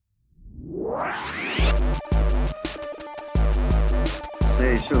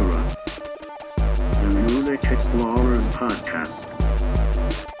Seishura, the Music Explorers Podcast.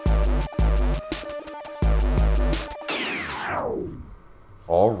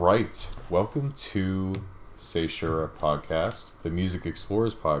 All right, welcome to Seishura Podcast, the Music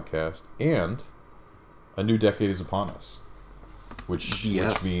Explorers Podcast, and a new decade is upon us, which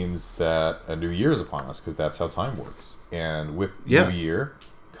means that a new year is upon us, because that's how time works. And with new year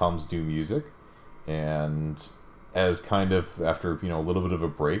comes new music, and as kind of after a little bit of a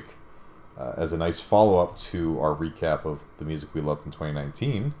break, as a nice follow-up to our recap of the music we loved in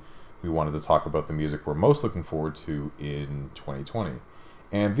 2019, we wanted to talk about the music we're most looking forward to in 2020.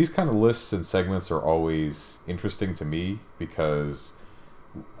 And these kind of lists and segments are always interesting to me because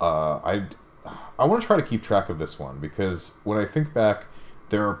I want to try to keep track of this one, because when I think back,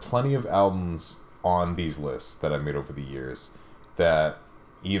 there are plenty of albums on these lists that I made over the years that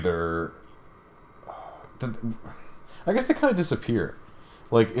either I guess they kind of disappear.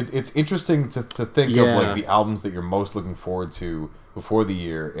 Like it's interesting to think of like the albums that you're most looking forward to before the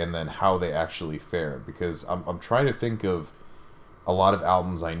year and then how they actually fare, because I'm trying to think of a lot of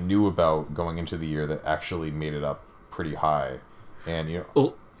albums I knew about going into the year that actually made it up pretty high. And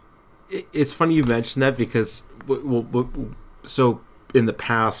well, it's funny you mentioned that, because so in the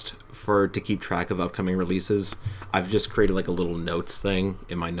past, to keep track of upcoming releases, I've just created like a little notes thing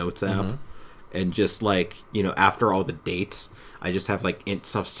in my notes app, and just like after all the dates, I just have like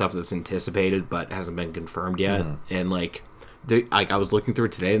stuff that's anticipated but hasn't been confirmed yet, and like I was looking through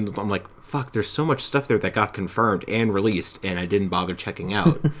it today, and I'm like, fuck, there's so much stuff there that got confirmed and released, and I didn't bother checking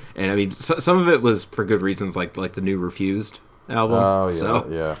out. And I mean, some of it was for good reasons, like the new Refused album. Oh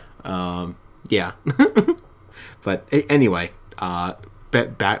yeah, yeah. But anyway,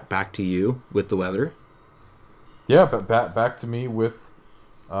 back to you with the weather. Yeah, but back to me with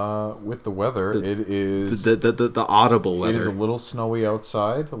the weather. It is the audible weather. It is a little snowy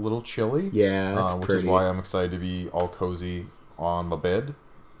outside, a little chilly. Yeah, it's which pretty. is why I'm excited to be all cozy on my bed,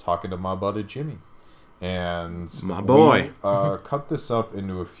 talking to my buddy Jimmy. And my boy. We cut this up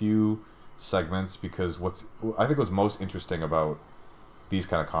into a few segments, because I think what's most interesting about these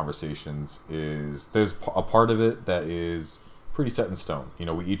kind of conversations is there's a part of it that is pretty set in stone.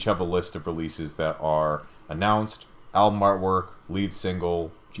 We each have a list of releases that are announced, album artwork, lead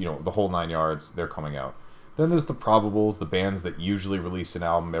single, the whole 9 yards, they're coming out. Then there's the probables, the bands that usually release an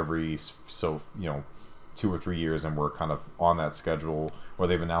album every 2 or 3 years, and we're kind of on that schedule, or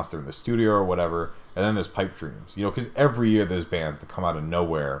they've announced they're in the studio or whatever. And then there's pipe dreams, because every year there's bands that come out of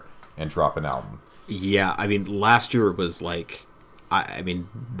nowhere and drop an album. Yeah, I mean, last year was like,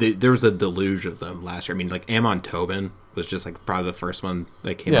 there was a deluge of them last year. I mean, like Amon Tobin was just like probably the first one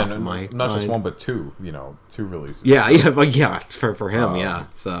that came off of my not mind. just one, but two releases. For him,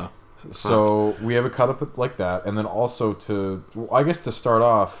 So we have it cut up like that, and then also to start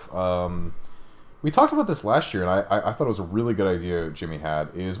off, we talked about this last year, and I thought it was a really good idea Jimmy had,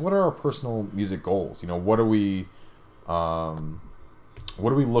 is what are our personal music goals? What are we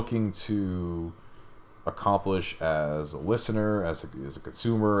looking to accomplish as a listener, as a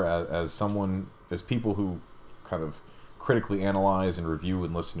consumer, as people who kind of critically analyze and review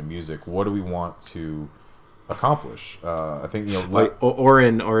and listen to music? What do we want to accomplish? I think or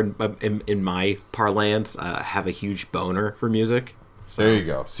in my parlance, have a huge boner for music. So, there you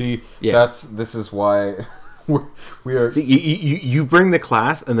go. See, this is why we are. See, you bring the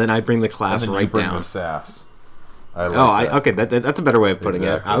class, and then I bring the class and then right you bring down. The sass. That's a better way of putting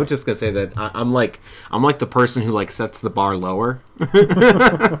it. I was just gonna say that I'm like the person who like sets the bar lower.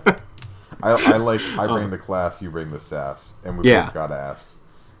 I bring the class, you bring the sass, and we both got ass.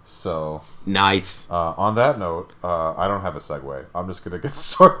 So nice. On that note, I don't have a segue. I'm just gonna get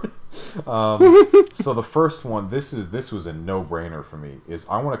started. So the first one, this was a no-brainer for me. Is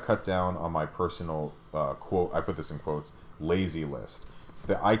I want to cut down on my personal quote. I put this in quotes. Lazy list.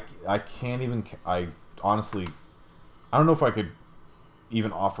 That I can't even. I honestly, I don't know if I could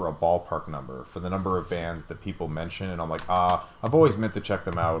even offer a ballpark number for the number of bands that people mention, and I'm like, I've always meant to check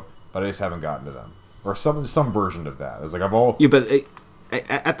them out, but I just haven't gotten to them, or some version of that. It's like but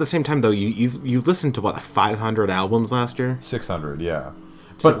at the same time though, you listened to what, like 500 albums last year? 600, yeah.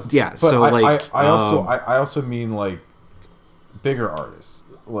 But I also mean like bigger artists.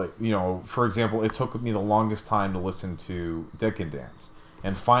 Like, for example, it took me the longest time to listen to Dead Can Dance.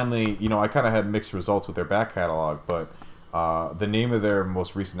 And finally, I kind of had mixed results with their back catalog, but the name of their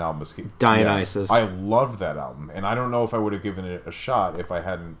most recent album is Dionysus. I loved that album, and I don't know if I would have given it a shot if I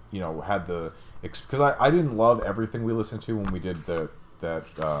hadn't, had the... Because I didn't love everything we listened to when we did that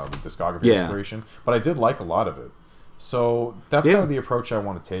discography exploration, but I did like a lot of it. So that's kind of the approach I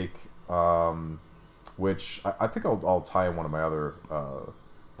want to take, which I think I'll tie in one of my other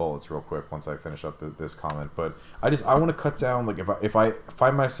bullets real quick once I finish up this comment. But I want to cut down. Like if I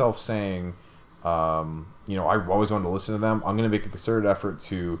find myself saying, I've always wanted to listen to them, I'm gonna make a concerted effort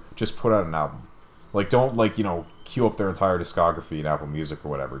to just put out an album. Like, don't queue up their entire discography in Apple Music or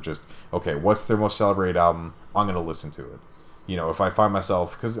whatever. Just okay, what's their most celebrated album? I'm gonna listen to it. If I find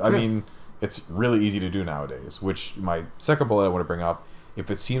myself, because I mean, it's really easy to do nowadays. Which my second bullet I want to bring up: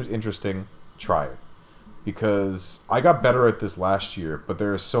 if it seems interesting, try it. Because I got better at this last year, but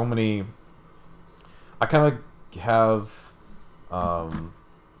there are so many. I kind of have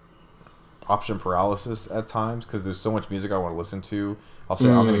option paralysis at times because there's so much music I want to listen to. I'll say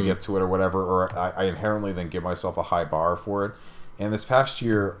I'm going to get to it or whatever, or I inherently then give myself a high bar for it. And this past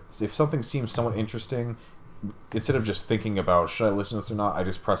year, if something seems somewhat interesting, instead of just thinking about should I listen to this or not, I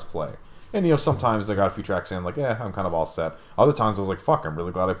just press play. And sometimes I got a few tracks in, like I'm kind of all set. Other times I was like, fuck, I'm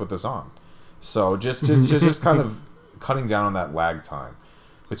really glad I put this on. So just kind of cutting down on that lag time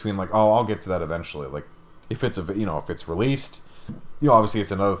between like, oh, I'll get to that eventually. Like if it's if it's released. Obviously it's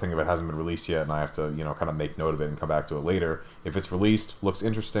another thing if it hasn't been released yet and I have to, kind of make note of it and come back to it later. If it's released, looks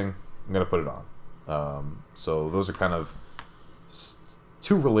interesting, I'm going to put it on. So those are kind of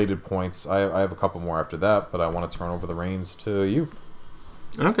two related points. I have a couple more after that, but I want to turn over the reins to you.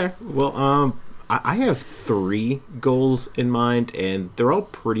 Okay. Well, I have 3 goals in mind, and they're all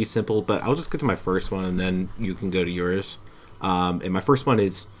pretty simple, but I'll just get to my first one, and then you can go to yours. And my first one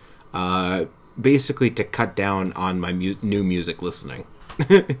is... basically to cut down on my new music listening.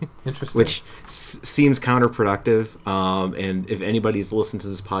 Interesting. Which seems counterproductive. And if anybody's listened to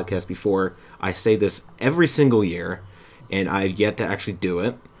this podcast before, I say this every single year, and I've yet to actually do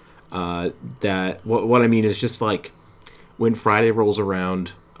it. What I mean is just like when Friday rolls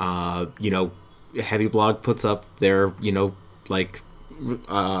around, Heavy Blog puts up their,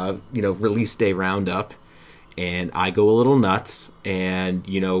 release day roundup. And I go a little nuts, and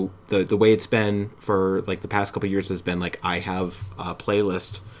the way it's been for like the past couple of years has been like I have a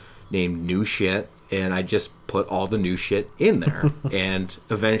playlist named New Shit, and I just put all the new shit in there, and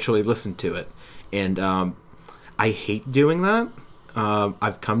eventually listen to it. And I hate doing that.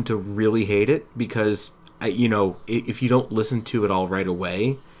 I've come to really hate it because if you don't listen to it all right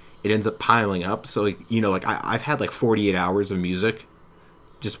away, it ends up piling up. So I've had like 48 hours of music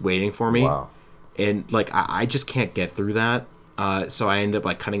just waiting for me. Wow. And like I just can't get through that, so I end up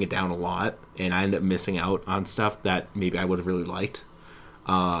like cutting it down a lot, and I end up missing out on stuff that maybe I would have really liked.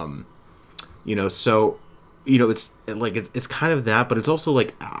 So it's kind of that, but it's also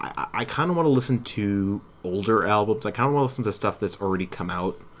like I kind of want to listen to older albums. I kind of want to listen to stuff that's already come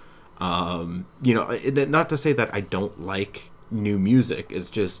out. Not to say that I don't like new music. It's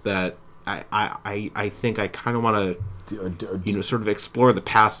just that I think I kind of want to. Sort of explore the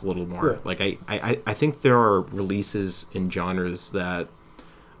past a little more. Yeah. Like I think there are releases in genres that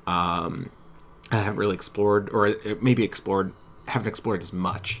I haven't really explored, or maybe haven't explored as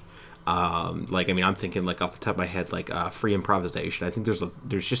much. I'm thinking like off the top of my head, like free improvisation. I think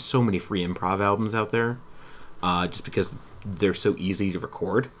there's just so many free improv albums out there, just because they're so easy to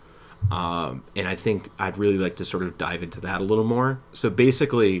record. And I think I'd really like to sort of dive into that a little more. So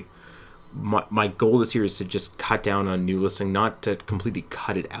basically, my goal this year is to just cut down on new listening, not to completely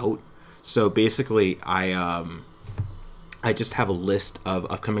cut it out. So basically, I just have a list of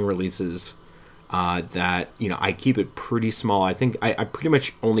upcoming releases that I keep it pretty small. I think I pretty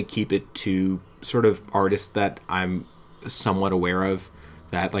much only keep it to sort of artists that I'm somewhat aware of,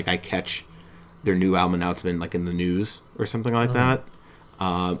 that like I catch their new album announcement like in the news or something like that.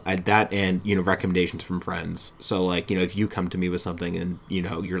 At that and recommendations from friends. So like if you come to me with something and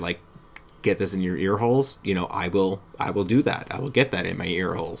you're like, get this in your ear holes, I will do that. I will get that in my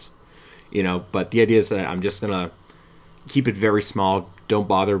ear holes. But the idea is that I'm just gonna keep it very small. Don't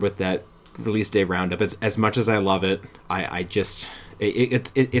bother with that release day roundup. As much as I love it, I just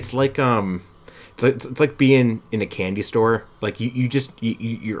it's like it's like being in a candy store. Like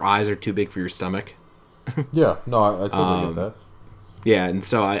your eyes are too big for your stomach. Yeah, no, I totally get that. Yeah, and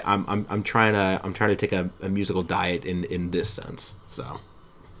so I'm trying to take a musical diet in this sense. So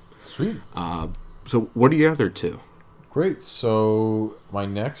sweet. So what are your other 2? Great. So my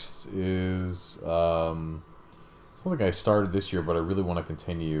next is something I started this year, but I really want to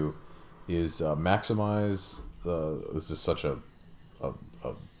continue. Is maximize. This is such a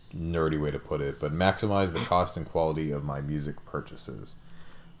nerdy way to put it, but maximize the cost and quality of my music purchases.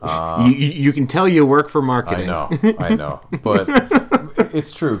 You can tell you work for marketing. I know, but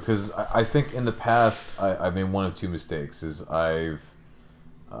it's true because I think in the past I've made one of 2 mistakes. Is I've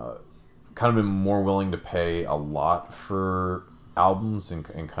kind of been more willing to pay a lot for albums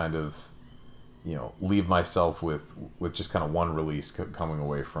and kind of leave myself with just kind of one release coming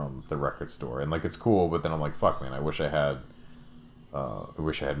away from the record store, and like it's cool, but then I'm like, fuck, man, I wish I had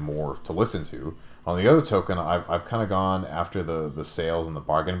more to listen to. On the other token, I've kind of gone after the sales and the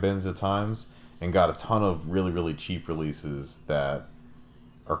bargain bins at times and got a ton of really, really cheap releases that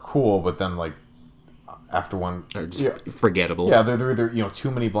are cool, but then like after one, Or just forgettable. yeah, they're either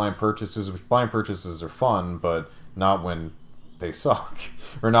too many blind purchases, which blind purchases are fun, but not when they suck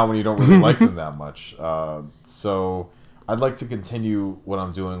or not when you don't really like them that much. So I'd like to continue what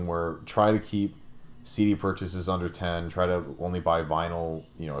I'm doing, where try to keep CD purchases under 10, try to only buy vinyl,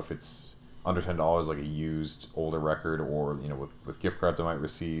 if it's under $10, like a used older record, or with gift cards I might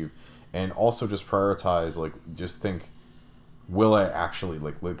receive, and also just prioritize, like, just think, will I actually,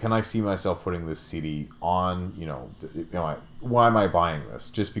 like, can I see myself putting this CD on, why am I buying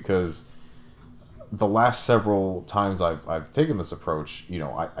this? Just because the last several times I've taken this approach,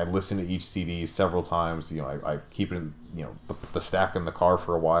 I listen to each CD several times. I keep it in, the stack in the car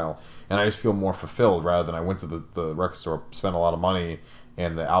for a while, and I just feel more fulfilled rather than I went to the record store, spent a lot of money,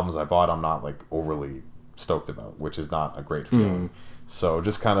 and the albums I bought I'm not like overly stoked about, which is not a great feeling. So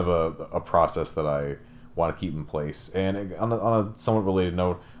just kind of a process that I want to keep in place. And on a somewhat related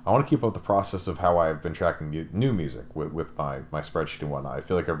note, I want to keep up the process of how I've been tracking new music with my spreadsheet and whatnot. I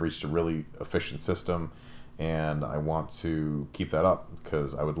feel like I've reached a really efficient system, and I want to keep that up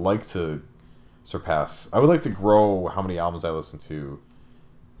because I would like to grow how many albums I listen to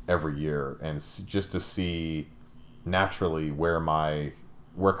every year, and just to see naturally where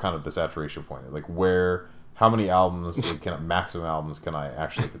kind of the saturation point is, like how many albums, maximum albums can I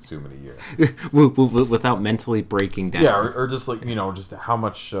actually consume in a year? Without mentally breaking down. Yeah, or just like, just how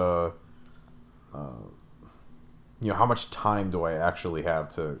much, how much time do I actually have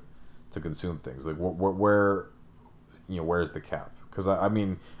to consume things? Like, where's the cap? Because I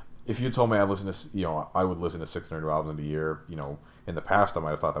mean, if you told me I would listen to 600 albums in a year, in the past I might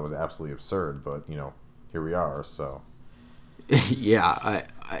have thought that was absolutely absurd, but here we are. So yeah,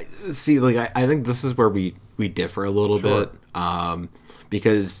 I see. Like, I think this is where we differ a little bit,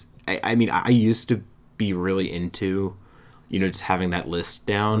 because I mean, I used to be really into, just having that list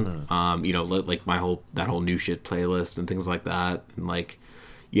down, like that whole new shit playlist and things like that, and like,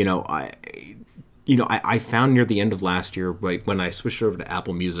 I found near the end of last year, like when I switched over to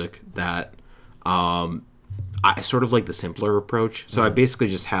Apple Music, that I sort of like the simpler approach. So I basically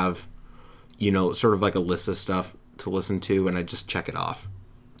just have, sort of like a list of stuff to listen to, and I just check it off,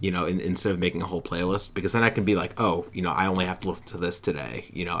 instead of making a whole playlist, because then I can be like, oh, I only have to listen to this today.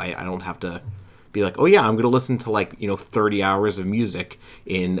 I don't have to be like, oh yeah, I'm going to listen to like, 30 hours of music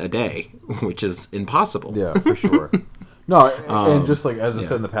in a day, which is impossible. Yeah, for sure. No, and just like, as I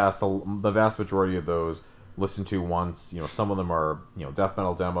said in the past, the vast majority of those listen to once. Some of them are, death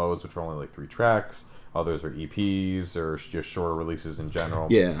metal demos, which are only like 3 tracks. Others are EPs or just shorter releases in general.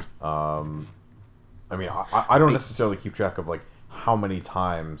 Yeah. I mean, I don't necessarily keep track of like how many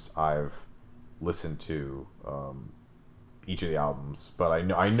times I've listened to each of the albums, but I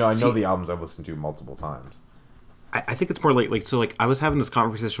know the albums I've listened to multiple times. I think it's more like so like I was having this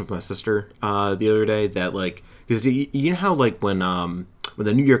conversation with my sister the other day, that like, because you know how like when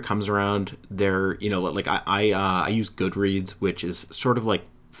the new year comes around, there like I use Goodreads, which is sort of like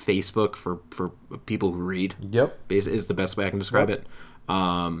Facebook for people who read. Yep, is the best way I can describe it.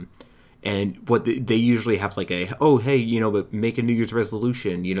 And what they usually have like but make a New Year's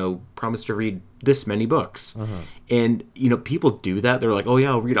resolution, promise to read this many books. And, people do that. They're like, oh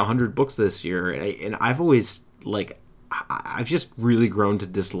yeah, I'll read 100 books this year. And I've always like, I've just really grown to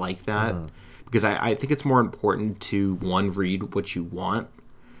dislike that, because I think it's more important to, one, read what you want,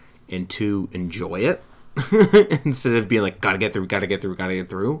 and 2, enjoy it instead of being like, gotta get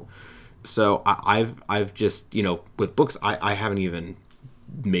through. So I've just, with books, I haven't even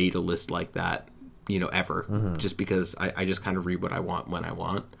made a list like that, ever, just because I just kind of read what I want when I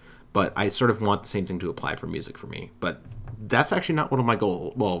want. But I sort of want the same thing to apply for music for me. But that's actually not one of my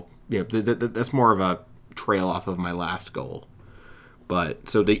goals. Well, that's more of a trail off of my last goal. But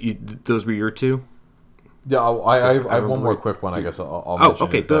so those were your 2? Yeah, I have one more quick one. I guess I'll mention.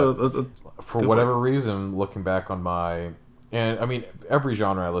 Okay. For whatever reason, looking back on and I mean, every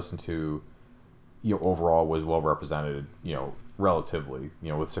genre I listened to, overall was well represented. Relatively,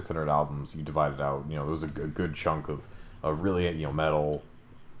 with 600 albums, you divide it out. There was a good chunk of really, metal,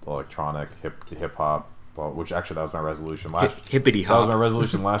 electronic, hip hop. Well, which actually that was my resolution last. Hippity hop. That was my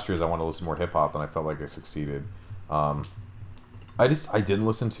resolution last year. Is I want to listen more hip hop, and I felt like I succeeded. I didn't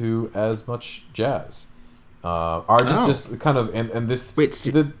listen to as much jazz, Or Oh. just kind of and this Wait,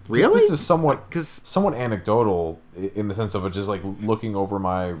 really? this is somewhat 'Cause- somewhat anecdotal in the sense of it just like looking over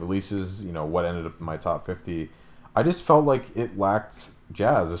my releases, what ended up in my top 50. I just felt like it lacked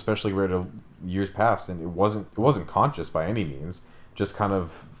jazz, especially compared to years past, and it wasn't conscious by any means. Just kind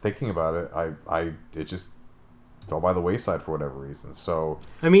of thinking about it, it just fell by the wayside for whatever reason. So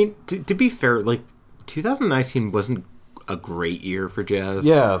I mean, to be fair, like 2019 wasn't a great year for jazz.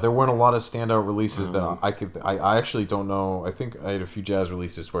 yeah, there weren't a lot of standout releases that I actually don't know. I think I had a few jazz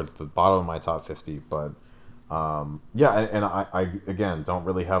releases towards the bottom of my top 50, but yeah, and I again don't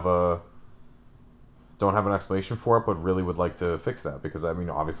have an explanation for it, but really would like to fix that because I mean,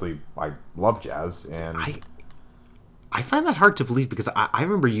 obviously, I love jazz, and I find that hard to believe because I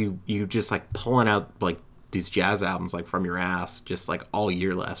remember you just like pulling out like these jazz albums like from your ass just like all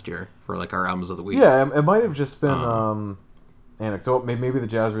year last year for like our albums of the week. yeah, it might have just been anecdotal. Maybe the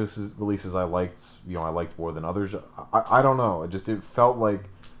jazz releases I liked, I liked more than others. I don't know. It felt like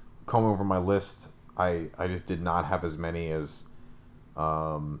coming over my list, I just did not have as many as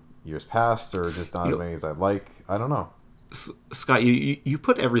years past, or just not as many as I'd like. I don't know. Scott, you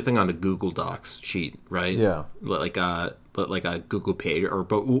put everything on a Google Docs sheet, right? Yeah. Like a Google page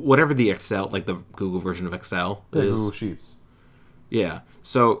but whatever the Excel, like the Google version of Excel Yeah, is. Google Sheets. Yeah.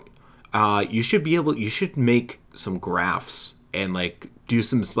 So you should make some graphs and like do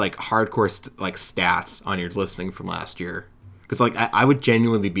some like hardcore like stats on your listening from last year. Because like I would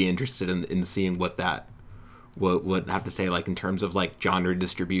genuinely be interested in seeing what that would have to say like in terms of like genre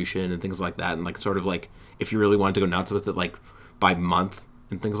distribution and things like that, and like sort of like if you really wanted to go nuts with it like by month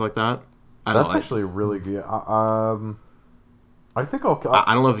and things like that. That's actually really good. I think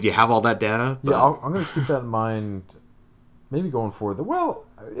I don't know if you have all that data. But... Yeah, I'm going to keep that in mind. Maybe going forward. Well,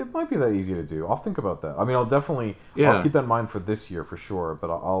 it might be that easy to do. I'll think about that. I mean, I'll definitely I'll keep that in mind for this year for sure. But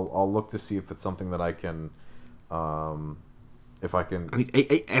I'll look to see if it's something that I can, if I can. I mean,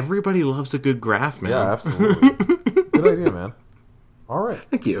 everybody loves a good graph, man. Yeah, absolutely. Good idea, man. All right.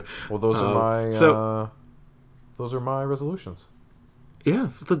 Thank you. Well, those are my resolutions. Yeah,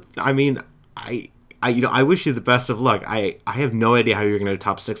 I mean, I wish you the best of luck. I have no idea how you're going to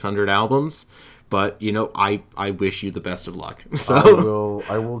top 600 albums, but I wish you the best of luck. So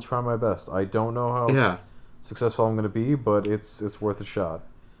I will try my best. I don't know how successful I'm going to be, but it's worth a shot.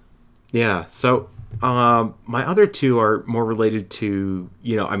 Yeah. So my other two are more related to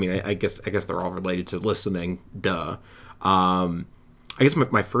I mean I guess they're all related to listening. Duh. I guess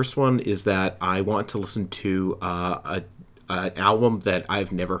my first one is that I want to listen to an album that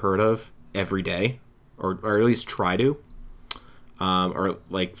I've never heard of every day, or at least try to, or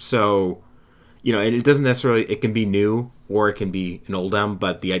like so, and it doesn't necessarily. It can be new or it can be an old album,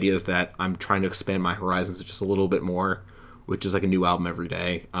 but the idea is that I'm trying to expand my horizons just a little bit more, which is like a new album every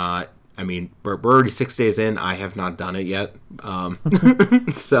day. I mean, we're already 6 days in. I have not done it yet, so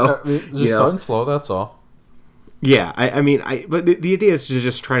just starting slow. That's all. Yeah, but the idea is to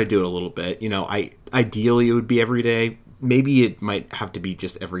just try to do it a little bit. Ideally it would be every day. Maybe it might have to be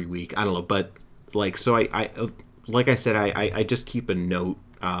just every week. I don't know, but like, so like I said, I just keep a note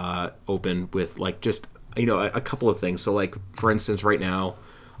open with like just a couple of things. So like for instance, right now,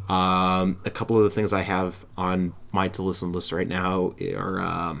 a couple of the things I have on my to listen list right now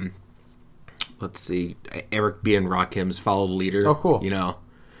are let's see, Eric B. and Rakim's Follow the Leader. Oh, cool.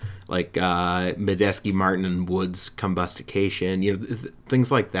 Like Medeski, Martin, and Wood's Combustication,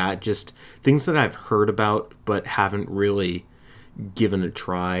 things like that. Just things that I've heard about but haven't really given a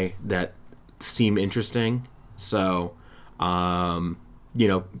try that seem interesting. So,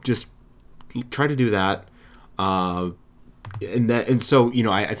 just try to do that. And so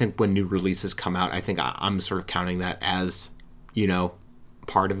I think when new releases come out, I think I'm sort of counting that as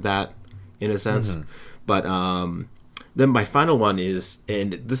part of that in a sense. Mm-hmm. But then my final one is,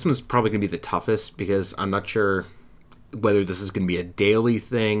 and this one's probably going to be the toughest because I'm not sure whether this is going to be a daily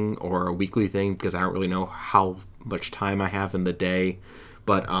thing or a weekly thing because I don't really know how much time I have in the day.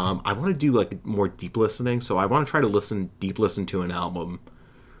 But I want to do like more deep listening. So I want to try to deep listen to an album,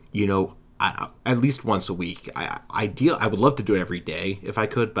 at least once a week. I would love to do it every day if I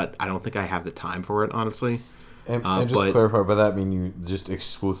could, but I don't think I have the time for it, honestly. And just to clarify, by that I mean you just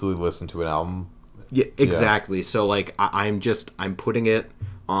exclusively listen to an album? Yeah, exactly. Yeah. So like I'm putting it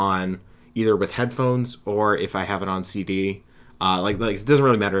on either with headphones or if I have it on CD. Like it doesn't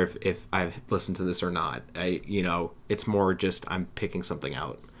really matter if I've listened to this or not. It's more just I'm picking something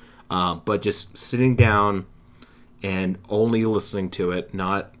out. But just sitting down and only listening to it,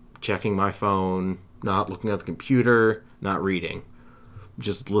 not checking my phone, not looking at the computer, not reading,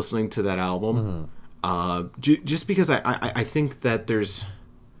 just listening to that album. Mm-hmm. Just because I think that there's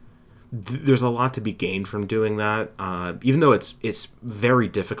there's a lot to be gained from doing that. Even though it's very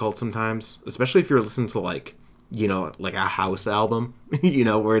difficult sometimes, especially if you're listening to like like a house album,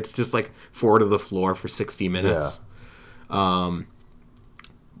 where it's just like four to the floor for 60 minutes. Yeah.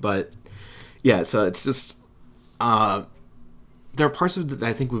 But yeah, so it's just there are parts of it that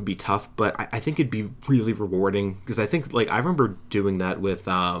I think would be tough, but I think it'd be really rewarding because I think like I remember doing that with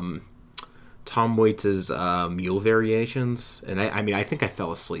Tom Waits' Mule Variations, and I mean I think I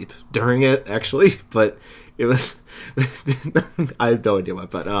fell asleep during it actually, but it was I have no idea why,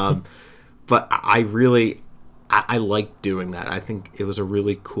 but I really I liked doing that. I think it was a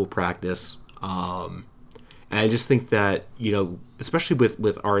really cool practice, and I just think that especially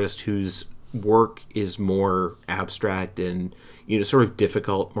with artists whose work is more abstract and sort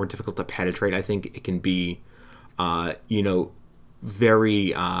of more difficult to penetrate, I think it can be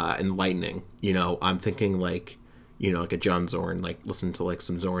very enlightening. I'm thinking like like a John Zorn, like listen to like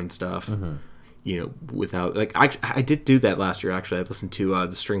some Zorn stuff. Without like I did do that last year actually. I listened to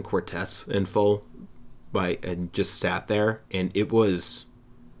the string quartets in full and just sat there, and it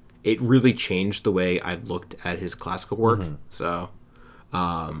really changed the way I looked at his classical work. So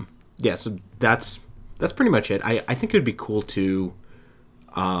yeah, so that's pretty much it. I think it would be cool to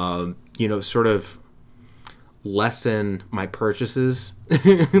sort of lessen my purchases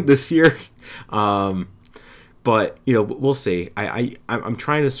this year, but we'll see. I'm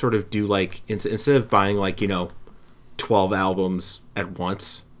trying to sort of do like instead of buying like 12 albums at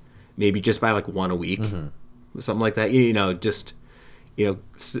once, maybe just buy like one a week, something like that. Just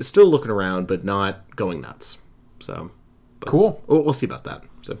still looking around but not going nuts. So cool. We'll see about that.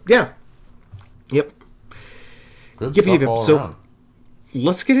 So yeah, yep, good stuff all around.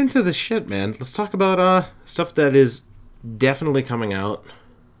 Let's get into this shit, man. Let's talk about stuff that is definitely coming out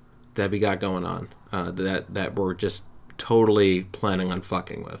that we got going on, that we're just totally planning on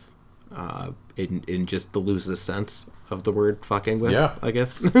fucking with, in just the loosest sense of the word fucking with. Yeah, I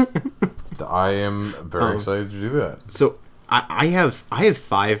guess. I am very excited to do that. So I have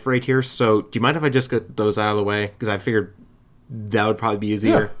 5 right here. So do you mind if I just get those out of the way? Because I figured that would probably be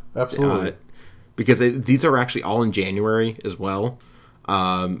easier. Yeah, absolutely. Because these are actually all in January as well.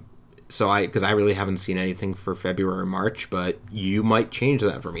 Because I really haven't seen anything for February or March, but you might change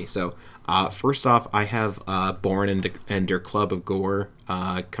that for me. So first off, I have Born and Der Club of Gore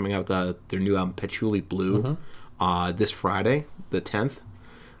coming out with their new album Patchouli Blue this Friday, the 10th.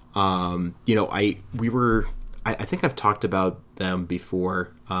 I think I've talked about them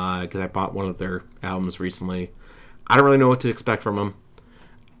before because I bought one of their albums recently. I don't really know what to expect from them.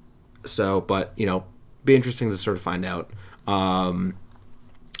 So, but, be interesting to sort of find out.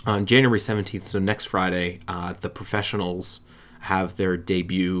 On January 17th, so next Friday, the Professionals have their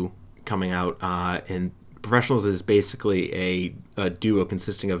debut coming out. And Professionals is basically a duo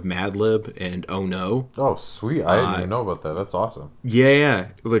consisting of Madlib and Oh No. Oh, sweet. I didn't even know about that. That's awesome. Yeah.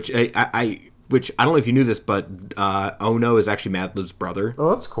 Which I don't know if you knew this, but Oh No is actually Madlib's brother. Oh,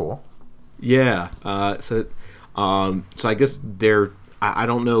 that's cool. Yeah. So I guess they're... I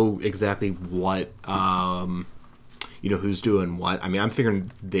don't know exactly what, who's doing what. I mean, I'm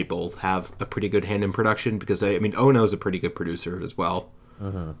figuring they both have a pretty good hand in production because, Oh No is a pretty good producer as well.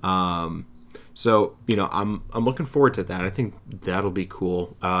 So, I'm looking forward to that. I think that'll be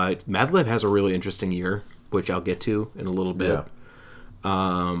cool. Madlib has a really interesting year, which I'll get to in a little bit.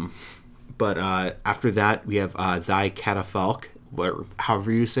 Yeah. But after that, we have Thy Catafalque,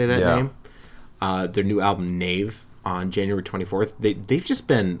 however you say that name. Their new album, Knave, on January 24th. They've just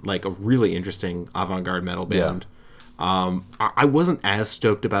been like a really interesting avant-garde metal band. Yeah. I wasn't as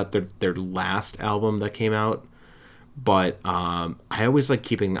stoked about their last album that came out, but I always like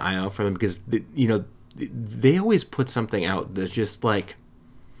keeping an eye out for them because they always put something out that's just like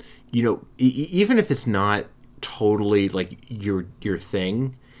even if it's not totally like your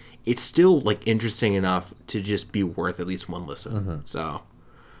thing, it's still like interesting enough to just be worth at least one listen. So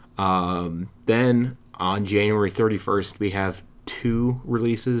then on January 31st, we have 2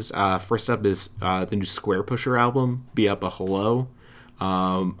 releases. First up is the new Squarepusher album, Be Up a Hello.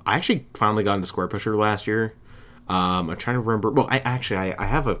 I actually finally got into Squarepusher last year. I'm trying to remember. Well, I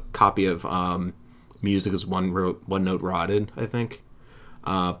have a copy of Music is One Note Rotted, I think.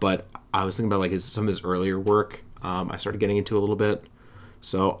 But I was thinking about like some of his earlier work. I started getting into a little bit.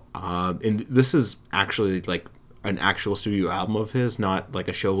 So, and this is actually like an actual studio album of his, not like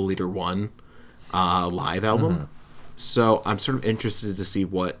a Show Leader 1 live album. So I'm sort of interested to see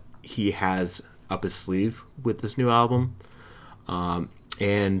what he has up his sleeve with this new album.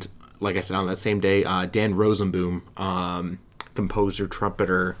 And like I said, on that same day, Dan Rosenboom, composer,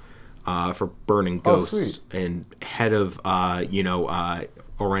 trumpeter for Burning Ghosts, and head of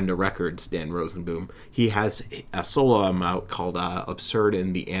Orenda Records, Dan Rosenboom. He has a solo album out called Absurd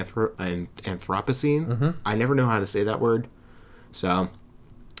in the Anthropocene. Mm-hmm. I never know how to say that word. So,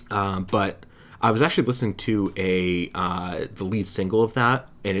 but I was actually listening to the lead single of that,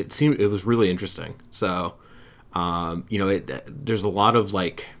 and it was really interesting. So, there's a lot of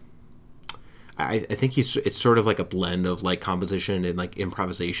like, I think it's sort of like a blend of like composition and like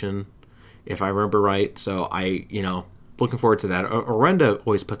improvisation, if I remember right. So looking forward to that. Orenda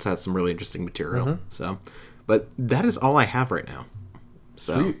always puts out some really interesting material. Mm-hmm. So, but that is all I have right now.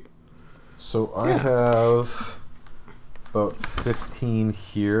 So, Sweet. So I have about 15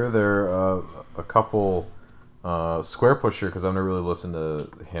 here. There are a couple Square Pusher, because I've never really listened to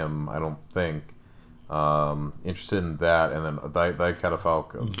him, I don't think. Interested in that, and then Die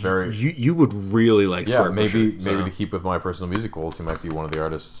Catafalque. Very you would really like Square maybe Pusher, maybe to keep with my personal music goals, he might be one of the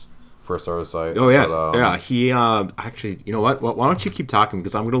first artists I. Oh yeah, but, He actually, you know what? Why don't you keep talking,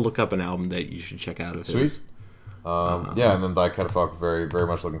 because I'm going to look up an album that you should check out of Sweet. his. And then Die Catafalque, very very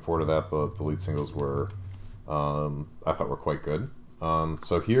much looking forward to that. The lead singles were, I thought were quite good.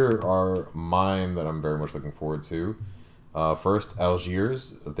 So here are mine that I'm very much looking forward to. First,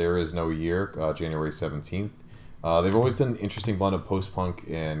 Algiers, There Is No Year, January 17th. They've always done an interesting blend of post-punk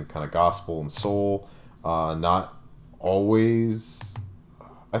and kind of gospel and soul. Not always...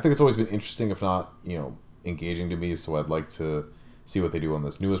 I think it's always been interesting, if not, engaging to me, so I'd like to see what they do on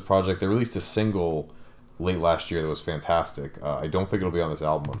this newest project. They released a single late last year that was fantastic. I don't think it'll be on this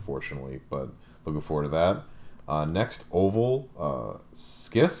album, unfortunately, but looking forward to that. Next, Oval,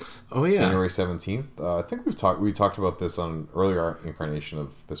 Skiss. Oh yeah, January 17th. I think we talked about this on an earlier incarnation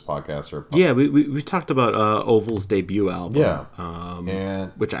of this podcast. We talked about Oval's debut album. Yeah,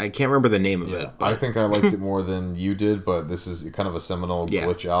 and which I can't remember the name of it. But I think I liked it more than you did, but this is kind of a seminal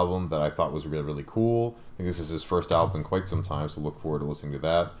Glitch album that I thought was really, really cool. I think this is his first album in quite some time, so look forward to listening to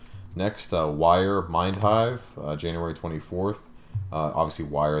that. Next, Wire, Mindhive, January 24th. Obviously,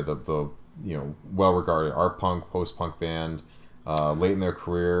 Wire, the well-regarded art punk, post-punk band, late in their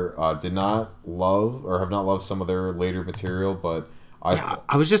career, did not love or have not loved some of their later material, but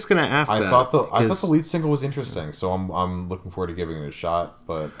I was just gonna ask. I thought the lead single was interesting, so I'm looking forward to giving it a shot.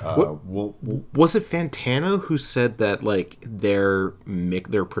 But was it Fantano who said that like their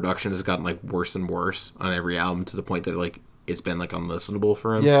production has gotten like worse and worse on every album, to the point that like it's been like unlistenable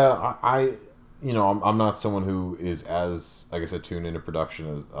for him? Yeah, I'm not someone who is as, like I said, tuned into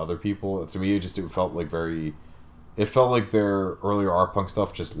production as other people. To me, it felt like their earlier art punk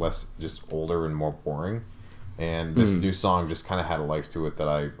stuff just older and more boring. And this new song just kind of had a life to it that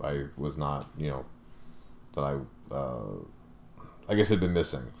I was not, that I guess had been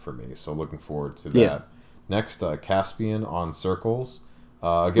missing for me. So looking forward to that. Yeah. Next, Caspian, On Circles.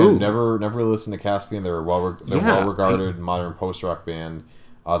 Again, never really listened to Caspian. They're well regarded modern post rock band.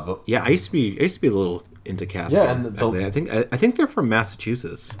 I used to be a little into Caspian. Yeah, and I think they're from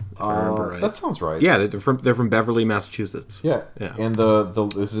Massachusetts, if I remember right. That sounds right. Yeah, they're from Beverly, Massachusetts. Yeah. And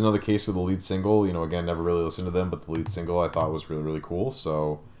this is another case with the lead single. Again, never really listened to them, but the lead single I thought was really, really cool.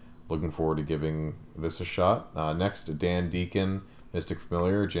 So looking forward to giving this a shot. Next, Dan Deacon, Mystic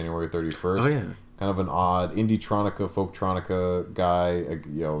Familiar, January 31st. Oh yeah. Kind of an odd indie-tronica, folk-tronica guy.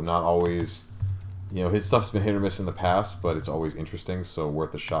 Not always. His stuff's been hit or miss in the past, but it's always interesting, so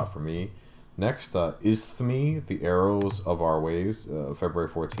worth a shot for me. Next, Isthmi, The Arrows of Our Ways, February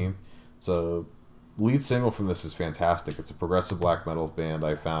 14th. It's a lead single from this is fantastic. It's a progressive black metal band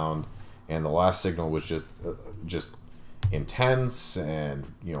I found, and the last signal was just intense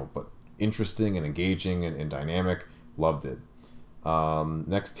and, but interesting and engaging and dynamic. Loved it.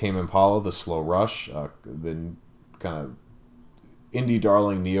 Next, Tame Impala, The Slow Rush, the kind of indie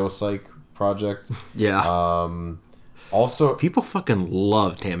darling neo-psych project. Yeah. Also, people fucking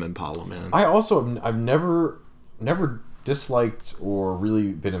love Tame Impala, man. I've never disliked or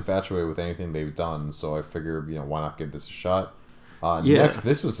really been infatuated with anything they've done, so I figure, why not give this a shot? Next,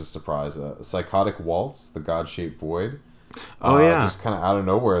 this was a surprise. Psychotic Waltz, The God-Shaped Void. Just kind of out of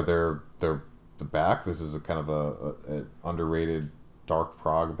nowhere, they're back. This is a kind of a underrated dark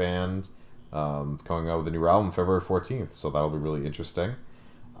prog band, coming out with a new album February 14th, so that'll be really interesting.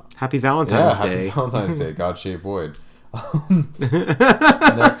 Happy Valentine's Day. Happy Valentine's Day. God-Shaped Void.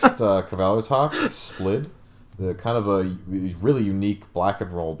 Next, Cavallo Talk, Splid. The kind of a really unique black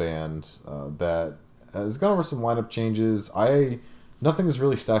and roll band that has gone over some lineup changes. Nothing has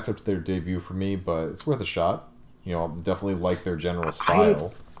really stacked up to their debut for me, but it's worth a shot. Definitely like their general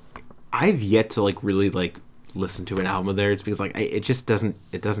style. I've yet to really listen to an album of theirs, because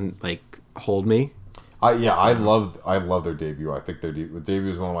it doesn't hold me. I love their debut. I think their debut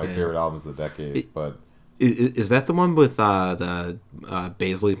is one of my favorite albums of the decade. Is that the one with the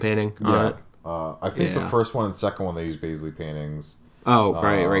Baisley painting on it? I think the Yeah. first one and second one they use Baisley paintings. Oh,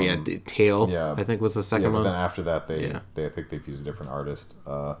 right, yeah. Tail, Yeah, I think was the Yeah, second but one. then after that I think they've used a different artist.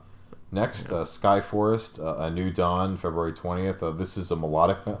 Next, Sky Forest, A New Dawn, February 20th. This is a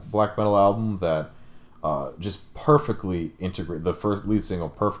melodic black metal album that just perfectly integrate the first lead single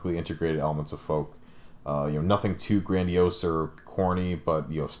perfectly integrated elements of folk. Nothing too grandiose or corny, but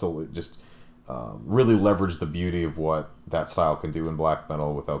still just really leverage the beauty of what that style can do in black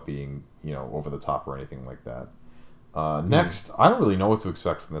metal without being over the top or anything like that. Next, I don't really know what to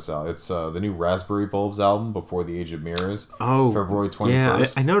expect from this album. It's the new Raspberry Bulbs album, Before the Age of Mirrors. Oh, February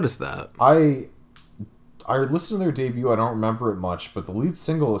 21st. Yeah, I noticed that. I listened to their debut. I don't remember it much, but the lead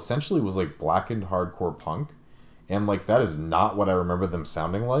single essentially was like blackened hardcore punk, and like that is not what I remember them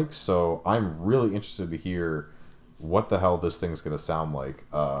sounding like. So I'm really interested to hear what the hell this thing's gonna sound like.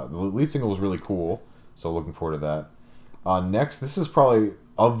 The lead single was really cool, so looking forward to that. Next, this is probably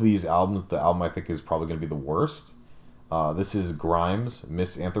of these albums the album I think is probably gonna be the worst. This is Grimes,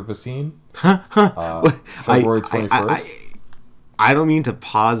 Miss Anthropocene. February 21st. I don't mean to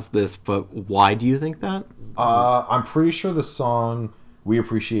pause this, but why do you think that? I'm pretty sure the song "We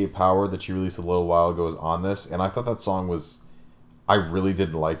Appreciate Power" that she released a little while ago is on this, and I thought that song was. I really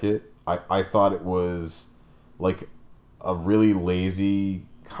didn't like it. I thought it was like a really lazy,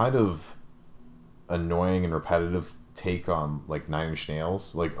 kind of annoying and repetitive take on like Nine Inch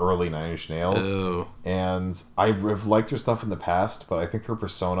Nails, like early Nine Inch Nails. Oh. And I've liked her stuff in the past, but I think her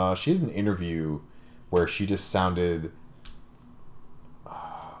persona. She did an interview where she just sounded.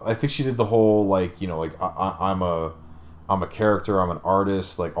 I think she did the whole I'm a character, I'm an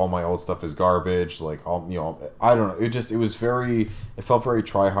artist, like all my old stuff is garbage, like all I don't know. It felt very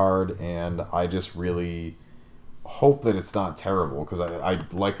try hard, and I just really hope that it's not terrible because I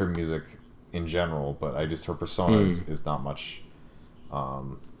like her music in general, but her persona is not much.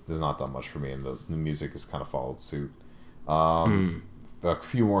 There's not that much for me, and the music has kind of followed suit. A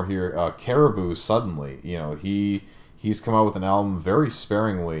few more here. Caribou Suddenly, he's come out with an album very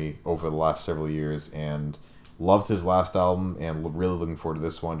sparingly over the last several years, and loved his last album, and really looking forward to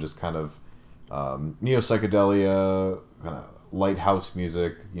this one. Just kind of neo psychedelia, kind of light house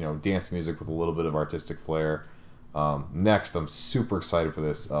music, dance music with a little bit of artistic flair. Next, I'm super excited for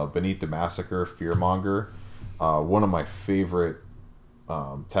this. Beneath the Massacre, Fearmonger, one of my favorite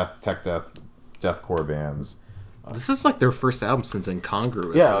tech deathcore bands. This is like their first album since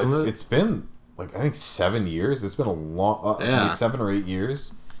Incongruous, Yeah, isn't it? it's been like I think 7 years. It's been a long, maybe 7 or 8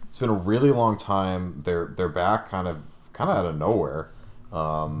 years. It's been a really long time. They're back, kind of out of nowhere.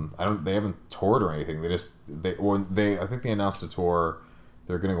 They haven't toured or anything. I think they announced a tour.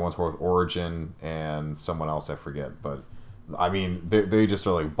 They're gonna go on tour with Origin and someone else, I forget. But I mean, they just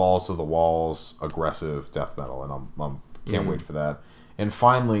are like balls to the walls, aggressive death metal, and I'm can't wait for that. And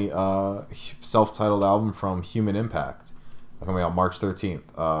finally, self-titled album from Human Impact, coming out March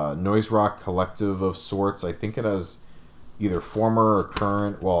 13th. Noise rock collective of sorts. I think it has either former or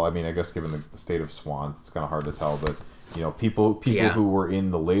current. Well, I mean, I guess given the state of Swans, it's kind of hard to tell. But people who were in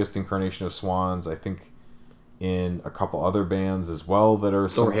the latest incarnation of Swans, I think in a couple other bands as well that are.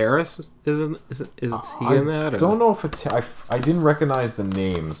 Thor Harris is he in that? I don't know if it's. I didn't recognize the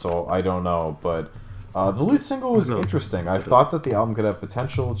name, so I don't know. But the lead single was interesting. I thought that the album could have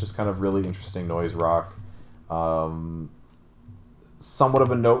potential. Just kind of really interesting noise rock. Somewhat of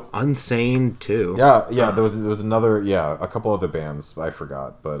a note. Unsane too. Yeah. There was another. A couple other bands I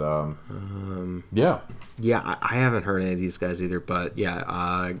forgot, but yeah. Yeah, I haven't heard any of these guys either, but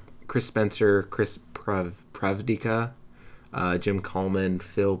yeah, Chris Spencer, Chris Pravdika, Jim Coleman,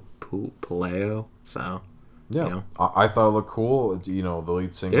 Phil Paleo. So yeah, I thought it looked cool. The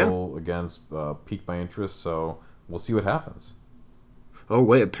lead single again piqued my interest. So we'll see what happens. Oh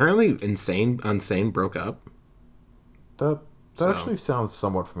wait, apparently Unsane broke up. That actually sounds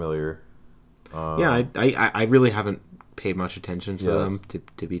somewhat familiar. Yeah, I really haven't paid much attention to them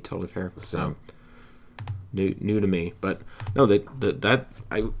to be totally fair. So new to me, but no,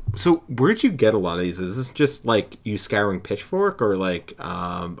 So where'd you get a lot of these? Is this just like you scouring Pitchfork or like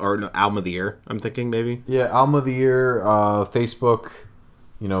or no, Album of the Year? I'm thinking maybe. Yeah, Album of the Year, Facebook.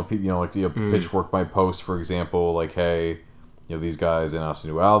 Pitchfork might post, for example, like, hey, these guys announced a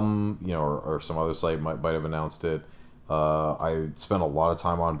new album, or some other site might have announced it. I spent a lot of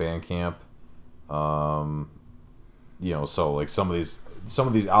time on Bandcamp. So like some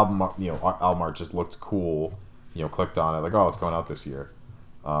of these album art just looked cool. Clicked on it like, oh, it's going out this year.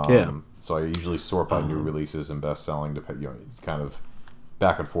 So I usually sort by new releases and best selling to kind of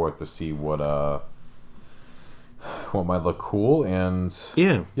back and forth to see what might look cool, and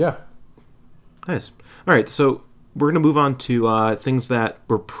yeah. Nice. All right, so we're gonna move on to things that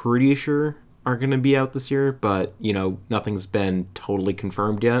we're pretty sure are gonna be out this year, but nothing's been totally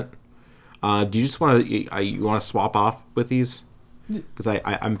confirmed yet. Do you just want to you want to swap off with these? Because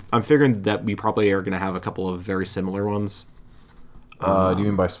I'm figuring that we probably are gonna have a couple of very similar ones. Do you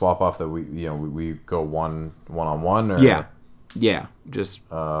mean by swap off that we go one on one? Yeah, just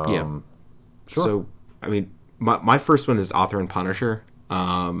yeah. Sure. So I mean, my first one is Author and Punisher.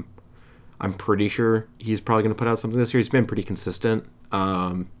 I'm pretty sure he's probably going to put out something this year. He's been pretty consistent.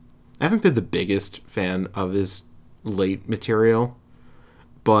 I haven't been the biggest fan of his late material,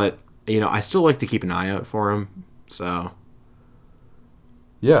 but I still like to keep an eye out for him. So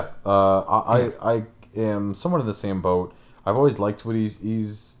yeah, I am somewhat in the same boat. I've always liked what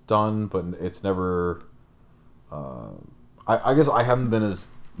he's done, but it's never. I guess I haven't been as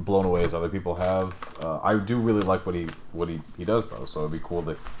blown away as other people have. I do really like what he does though, so it'd be cool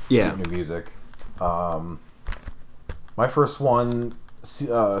to get new music. My first one,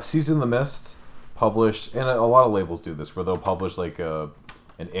 Season in the Mist, published, and a lot of labels do this, where they'll publish like an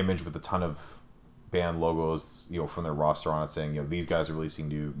image with a ton of band logos, from their roster on it, saying these guys are releasing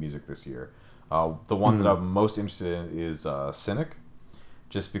new music this year. The one that I'm most interested in is Cynic.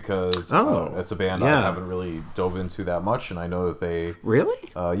 Just because it's a band I haven't really dove into that much, and I know that they really.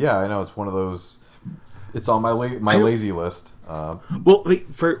 Yeah, I know it's one of those. It's on my lazy list. Well,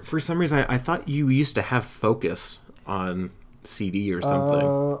 wait, for some reason, I thought you used to have Focus on CD or something.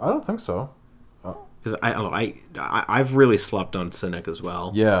 I don't think so. Because I don't know, I've really slept on Cynic as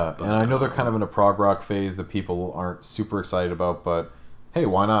well. Yeah, and I know they're kind of in a prog rock phase that people aren't super excited about, but hey,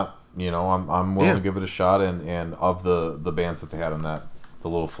 why not? I'm willing to give it a shot, and of the bands that they had on the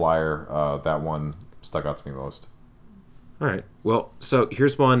little flyer, that one stuck out to me most. All right. Well, so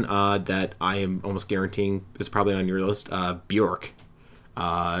here's one that I am almost guaranteeing is probably on your list. Bjork.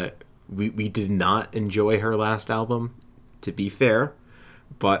 We did not enjoy her last album, to be fair,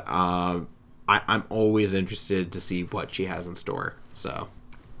 but I'm always interested to see what she has in store. So.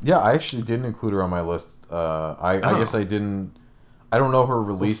 Yeah, I actually didn't include her on my list. I guess I didn't. I don't know her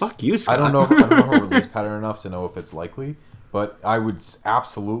release. Well, fuck you, Scott. I don't know her release pattern enough to know if it's likely. But I would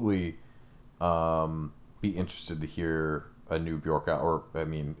absolutely be interested to hear a new Bjork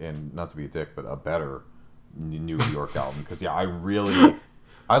album, and not to be a dick, but a better new Bjork album. Because I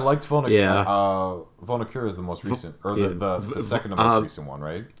liked Volna. Yeah. Volna Cure is the most recent, or the second to most recent one,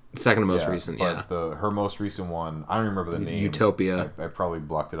 right? Second to most recent, yeah. But her most recent one, I don't remember the name. Utopia. I probably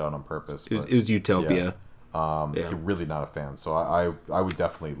blocked it out on purpose. But, it was Utopia. Really not a fan, so I would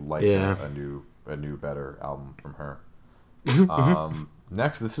definitely like a new better album from her.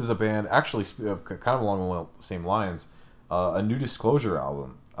 Next, this is a band actually kind of along the same lines. A New Disclosure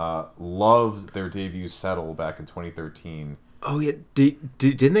album. Loved their debut Settle back in 2013. Oh yeah,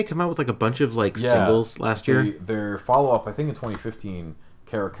 didn't they come out with like a bunch of singles last year? Their follow up, I think in 2015,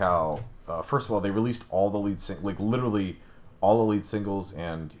 Caracal. First of all, they released all the literally all the lead singles,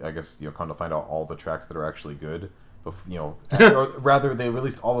 and I guess come to find out all the tracks that are actually good. Or rather, they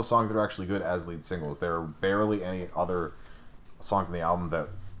released all the songs that are actually good as lead singles. There are barely any other songs in the album that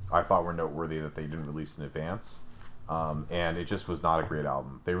I thought were noteworthy that they didn't release in advance, and it just was not a great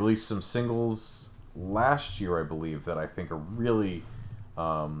album. They released some singles last year, I believe, that I think are really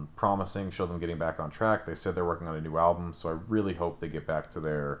promising, show them getting back on track. They said they're working on a new album, so I really hope they get back to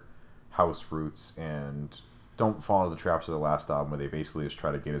their house roots and don't fall into the traps of the last album where they basically just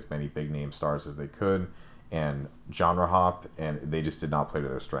try to get as many big name stars as they could and genre hop, and they just did not play to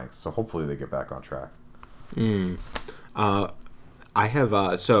their strengths. So hopefully they get back on track. I have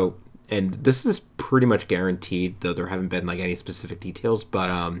and this is pretty much guaranteed, though there haven't been any specific details,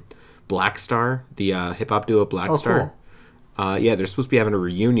 but Black Star, the hip hop duo Black Star. Cool. They're supposed to be having a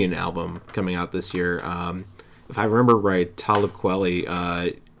reunion album coming out this year. If I remember right, Talib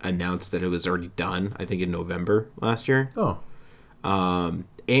Kweli announced that it was already done, I think in November last year.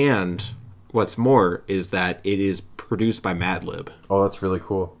 And what's more is that it is produced by Madlib. Oh, that's really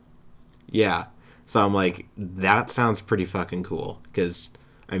cool. Yeah. So I'm like, that sounds pretty fucking cool. Because,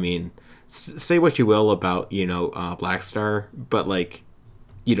 say what you will about, Black Star, but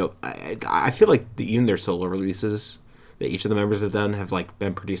I feel like even their solo releases that each of the members have done have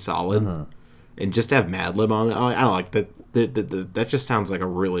been pretty solid. Mm-hmm. And just to have Madlib on it, I don't like that. That just sounds like a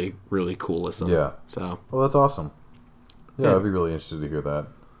really, really cool listen. Yeah. So. Well, that's awesome. Yeah, I'd be really interested to hear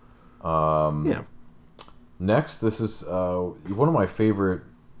that. Next, this is one of my favorite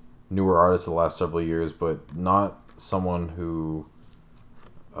newer artists of the last several years, but not someone who,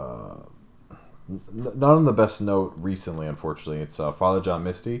 not on the best note recently, unfortunately. It's Father John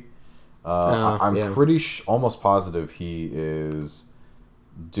Misty. I'm pretty almost positive he is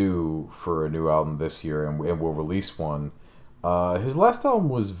due for a new album this year, and will release one. His last album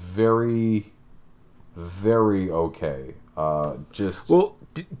was very, very okay. Well,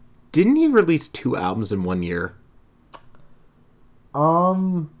 didn't he release 2 albums in 1 year?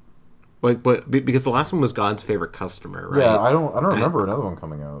 Like, but because the last one was God's Favorite Customer, right? Yeah, I don't remember another one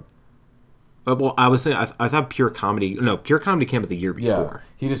coming out. Well, I was saying I thought Pure Comedy came out the year before.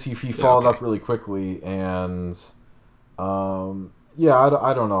 Yeah, he followed up really quickly, and I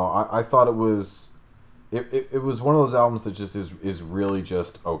don't know. I thought it was one of those albums that just is really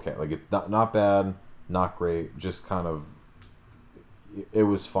just okay. Like, it's not bad, not great, just kind of, it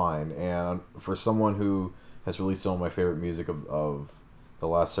was fine. And for someone who has released some of my favorite music of the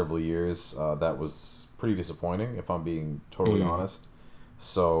last several years, that was pretty disappointing, if I'm being totally honest.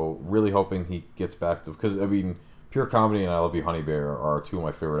 So really hoping he gets back to, because I mean, Pure Comedy and I Love You Honey Bear are 2 of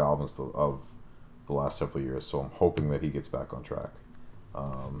my favorite albums of the last several years. So I'm hoping that he gets back on track.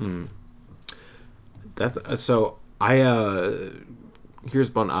 That's so I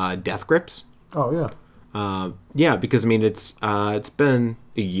here's one Death Grips. Oh yeah. Yeah, because I mean it's been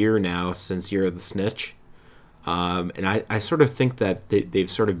a year now since Year of the Snitch. And I sort of think that they've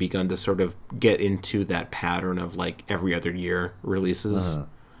sort of begun to sort of get into that pattern of like every other year releases.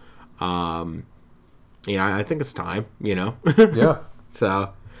 I think it's time, Yeah.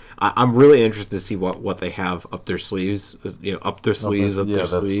 So I'm really interested to see what they have up their sleeves, up their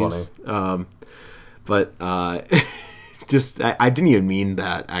sleeves. Funny. But just I didn't even mean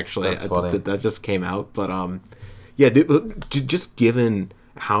that, actually. That's funny. That just came out. But just given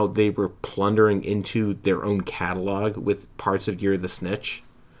how they were plundering into their own catalog with parts of Year of the Snitch,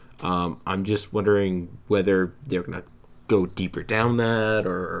 I'm just wondering whether they're gonna go deeper down that,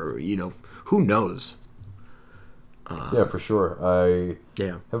 or who knows. Yeah, for sure. I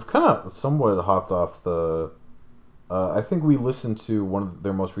have kind of somewhat hopped off the. I think we listened to one of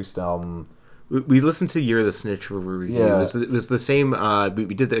their most recent album. We listened to Year of the Snitch review. Yeah. It was the same.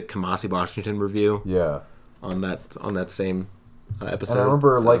 We did the Kamasi Washington review. Yeah. On that same episode. And I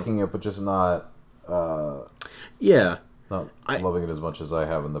remember liking it, but just not. Yeah. Not loving it as much as I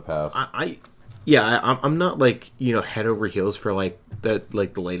have in the past. I'm not like head over heels for like the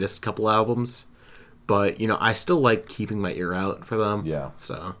latest couple albums, but I still like keeping my ear out for them. Yeah.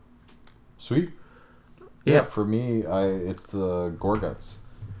 So. Sweet. Yeah, for me, it's the Gorguts.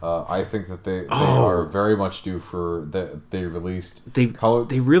 I think that they are very much due for that. They released. They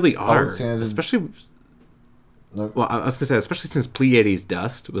really are, Sands, especially. Well, I was gonna say, especially since Pleiades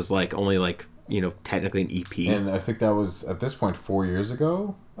Dust was like only like technically an EP, and I think that was at this point 4 years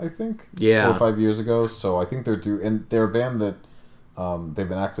ago. I think 4 or 5 years ago. So I think they're due, and they're a band that they've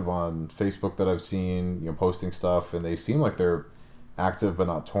been active on Facebook that I've seen, posting stuff, and they seem like they're active but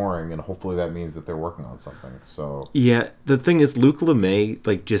not touring, and hopefully that means that they're working on something. So yeah, the thing is, Luke LeMay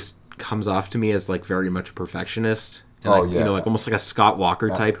like just comes off to me as like very much a perfectionist. And like almost like a Scott Walker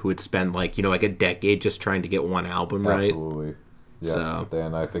type who would spend like like a decade just trying to get one album right. Absolutely. Yeah. So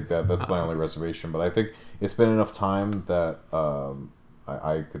then I think that's my only reservation, but I think it's been enough time that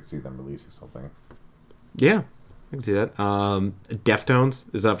I could see them releasing something. Yeah, I can see that. Deftones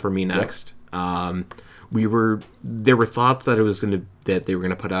is up for me next. Yep. There were thoughts that they were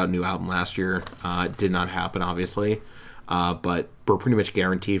gonna put out a new album last year. It did not happen, obviously, but we're pretty much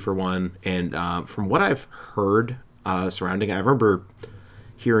guaranteed for one. And from what I've heard surrounding, I remember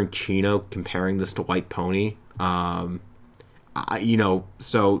hearing Chino comparing this to White Pony. So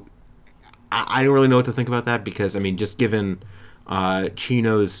I don't really know what to think about that, because I mean, just given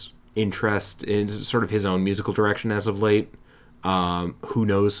Chino's interest in sort of his own musical direction as of late, who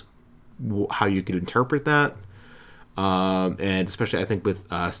knows how you could interpret that, and especially I think with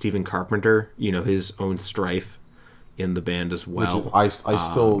Stephen Carpenter, his own strife in the band as well. Which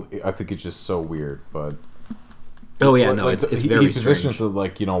I think it's just so weird, but it's very he positions it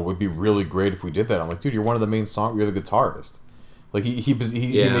like would be really great if we did that. I'm like, dude, you're one of the main you're the guitarist. Like he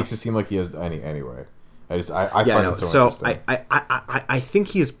makes it seem like he has anyway. I find it so interesting. I think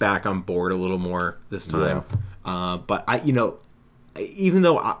he's back on board a little more this time. Yeah. But even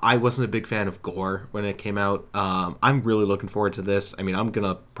though I wasn't a big fan of Gore when it came out, I'm really looking forward to this. I mean, I'm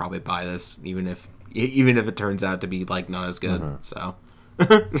gonna probably buy this even if it turns out to be like not as good. Mm-hmm. So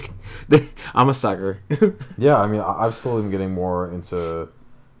I'm a sucker. Yeah, I mean, I've slowly been getting more into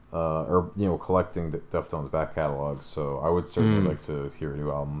collecting the Deftones back catalog, so I would certainly like to hear a new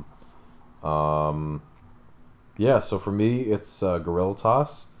album. Yeah, so for me, it's Gorilla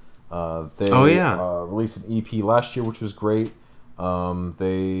Toss. They released an EP last year, which was great.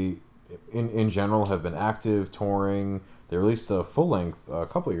 They, in general, have been active, touring. They released a full-length a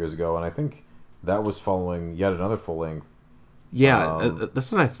couple of years ago, and I think that was following yet another full-length Yeah,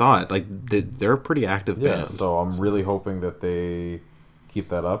 that's what I thought. Like they're a pretty active Yeah, band. so I'm really hoping that they keep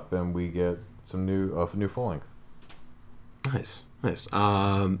that up and we get some new full length. Nice, nice.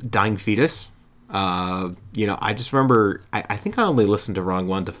 Dying Fetus. I just remember. I think I only listened to Wrong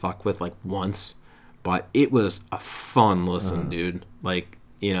One to Fuck With like once, but it was a fun listen, dude. Like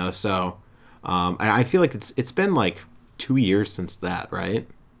so. And I feel like it's been like 2 years since that, right?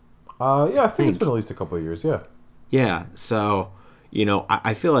 Yeah, I think it's been at least a couple of years. Yeah. Yeah. So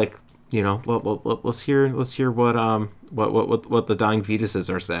I feel like let's hear what the Dying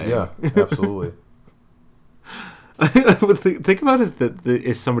Fetuses are saying. Yeah, absolutely. Think about it that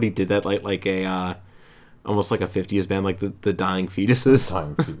if somebody did that like a almost like a 50s band like the Dying Fetuses.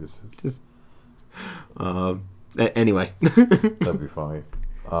 Dying Fetuses. Anyway. That'd be funny.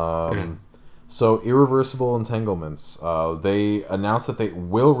 So Irreversible Entanglements. They announced that they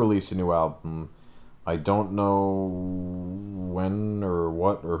will release a new album. I don't know when or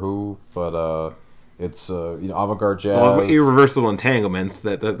what or who, but it's avant-garde jazz. Well, Irreversible Entanglements.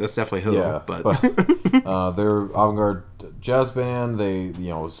 That's definitely who. Yeah, but they're avant-garde jazz band. They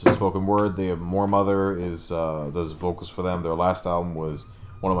it's a spoken word. They have More Mother does vocals for them. Their last album was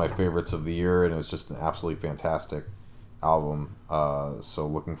one of my favorites of the year, and it was just an absolutely fantastic album. So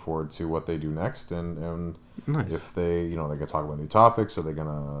looking forward to what they do next, and nice. If they they're gonna talk about new topics, are they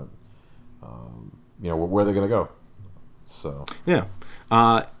gonna where are they gonna go? So yeah.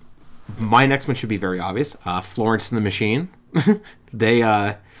 My next one should be very obvious. Florence and the Machine. They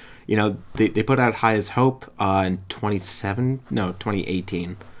put out High as Hope in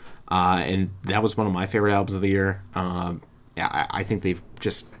 2018. And that was one of my favorite albums of the year. I think they've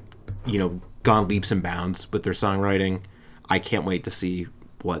just, gone leaps and bounds with their songwriting. I can't wait to see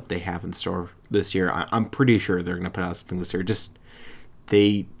what they have in store this year. I'm pretty sure they're going to put out something this year. Just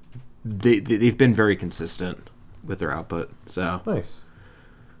they've been very consistent with their output. So nice.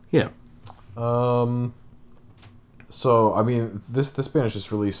 Yeah. So I mean, this band has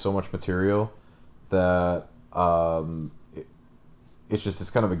just released so much material that it's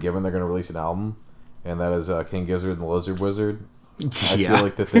kind of a given they're going to release an album, and that is King Gizzard and the Lizard Wizard. I feel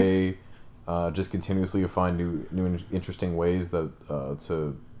like that they just continuously find new interesting ways that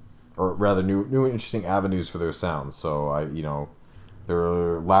or rather new interesting avenues for their sound. So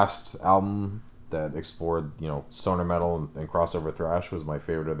their last album that explored stoner metal and crossover thrash was my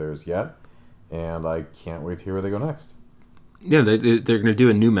favorite of theirs yet, and I can't wait to hear where they go next. Yeah, they're going to do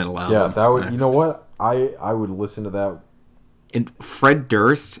a new metal album. Yeah, that would next. You know what, I would listen to that. And Fred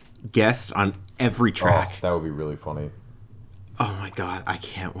Durst guests on every track. Oh, that would be really funny. Oh my god, I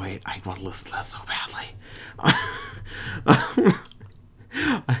can't wait. I want to listen to that so badly.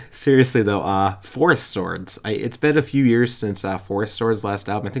 Seriously though, Forest Swords. It's been a few years since Forest Swords' last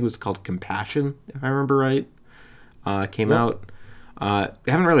album. I think it was called Compassion, if I remember right. Came out. I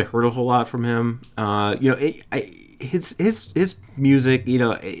haven't really heard a whole lot from him. His music,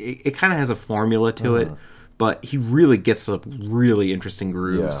 it kind of has a formula to it, but he really gets some really interesting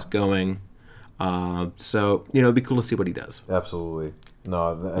grooves going. So it'd be cool to see what he does. Absolutely.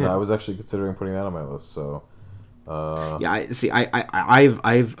 No, and I was actually considering putting that on my list. So. I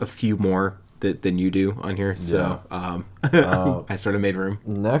have a few more than you do on here. So I sort of made room.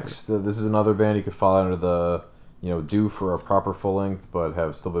 Next, this is another band you could fall under the due for a proper full length, but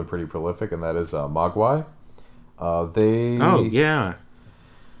have still been pretty prolific, and that is Mogwai. I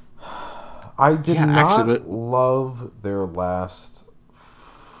did not love their last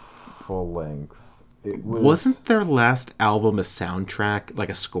full length. Wasn't their last album a soundtrack, like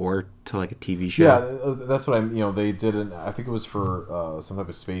a score to like a TV show? Yeah, that's what they did I think it was for some type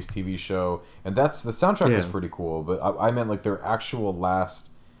of space TV show, and the soundtrack was pretty cool. But I meant like their actual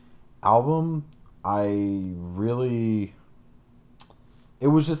last album. It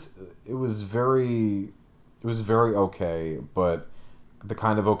was very okay, but the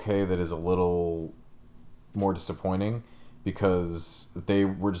kind of okay that is a little more disappointing, because they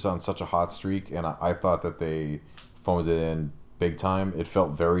were just on such a hot streak, and I thought that they phoned it in big time. It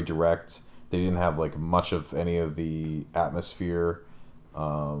felt very direct. They didn't have like much of any of the atmosphere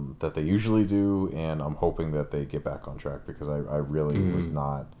that they usually do, and I'm hoping that they get back on track, because I really was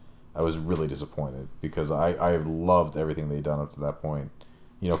not. I was really disappointed, because I loved everything they'd done up to that point.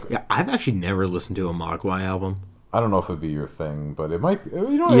 Yeah, I've actually never listened to a Mogwai album. I don't know if it'd be your thing, but it might be. Yeah, it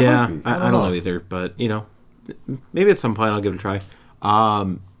might be. I don't know either, but maybe at some point I'll give it a try.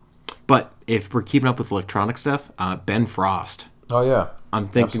 But if we're keeping up with electronic stuff, Ben Frost. Oh yeah, I'm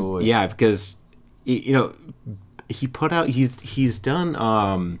thinking. Absolutely. Yeah, because he put out. He's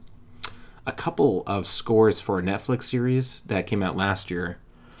done a couple of scores for a Netflix series that came out last year.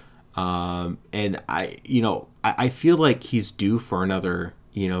 And I feel like he's due for another,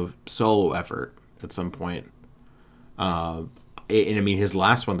 solo effort at some point. And I mean, his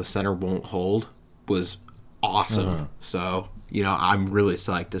last one, The Center Won't Hold, was awesome. So, I'm really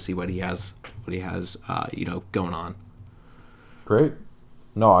psyched to see what he has, going on. Great.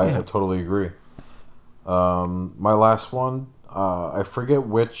 No, I totally agree. My last one, I forget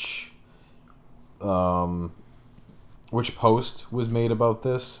which post was made about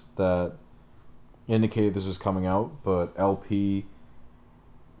this that indicated this was coming out, but LP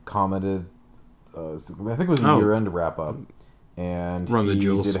commented, I think it was a year-end wrap-up, and Run the he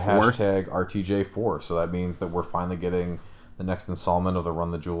Jewels did 4. hashtag RTJ4, so that means that we're finally getting the next installment of the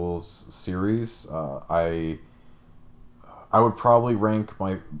Run the Jewels series. I would probably rank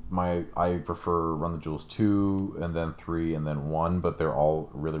I prefer Run the Jewels 2, and then 3, and then 1, but they're all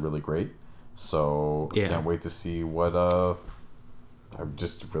really, really great. So I can't wait to see what I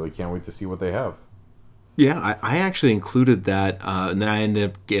just really can't wait to see what they have. Yeah, I actually included that, and then I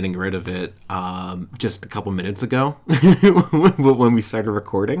ended up getting rid of it just a couple minutes ago when we started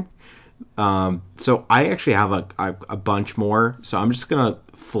recording. So I actually have a bunch more, so I'm just going to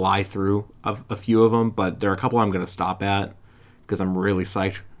fly through a few of them, but there are a couple I'm going to stop at because I'm really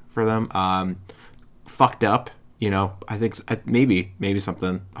psyched for them. Fucked Up, I think maybe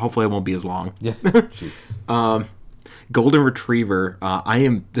something. Hopefully it won't be as long. Yeah, jeez. Golden Retriever,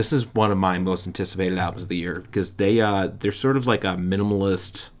 this is one of my most anticipated albums of the year because they're sort of like a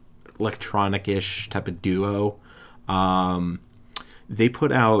minimalist, electronic-ish type of duo. They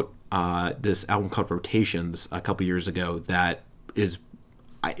put out this album called Rotations a couple years ago that is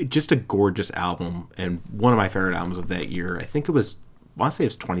just a gorgeous album and one of my favorite albums of that year. I want to say it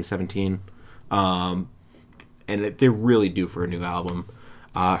was 2017. And they're really due for a new album.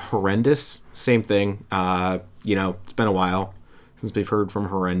 Horrendous, same thing. It's been a while since we've heard from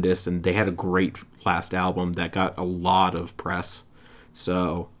Horrendous, and they had a great last album that got a lot of press.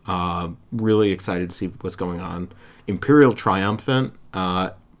 So, really excited to see what's going on. Imperial Triumphant,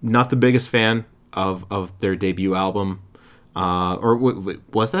 not the biggest fan of their debut album.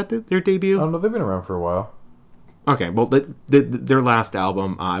 Was that their debut? I don't know, they've been around for a while. Okay, well, their last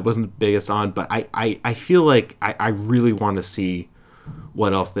album I wasn't the biggest on, but I feel like I really want to see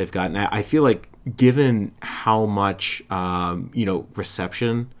what else they've got. And I feel like given how much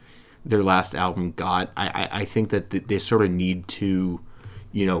reception their last album got, I think that they sort of need to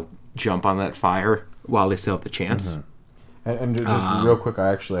jump on that fire while they still have the chance. And just real quick,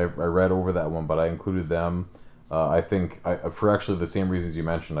 I read over that one, but I included them. I think for actually the same reasons you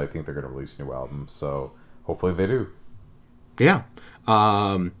mentioned, I think they're going to release a new album, so hopefully they do. Yeah.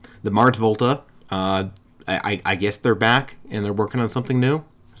 The Mars Volta, I guess they're back and they're working on something new.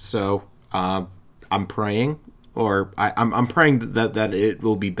 So I'm praying, or I'm praying that it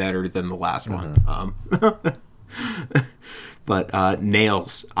will be better than the last one. But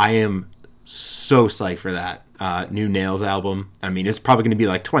Nails, I am so psyched for that new Nails album. I mean, it's probably going to be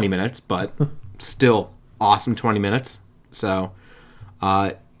like 20 minutes, but still awesome 20 minutes. So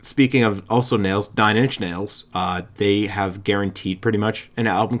speaking of also Nails, 9 Inch Nails, they have guaranteed pretty much an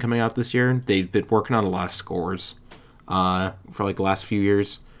album coming out this year. They've been working on a lot of scores for like the last few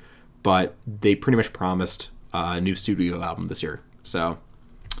years, but they pretty much promised a new studio album this year. So,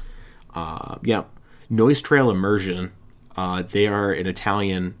 yeah. Noise Trail Immersion, they are an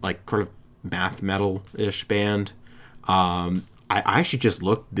Italian, like, kind of math metal-ish band. I actually just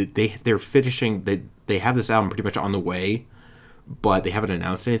looked. They're finishing. They have this album pretty much on the way, but they haven't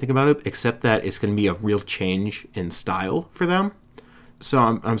announced anything about it, except that it's going to be a real change in style for them. So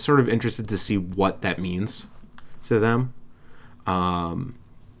I'm sort of interested to see what that means to them.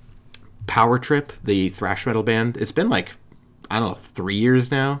 Power Trip, the thrash metal band, it's been like, I don't know, 3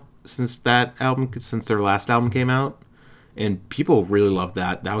 years now since their last album came out, and people really loved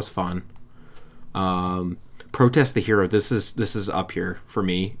that. That was fun. Protest the Hero, this is up here for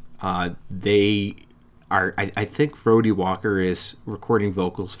me. They are, I think Rhodey Walker is recording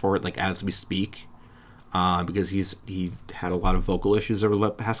vocals for it, like, as we speak, because he had a lot of vocal issues over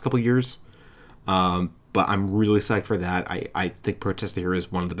the past couple years. But I'm really psyched for that. I think Protest the Hero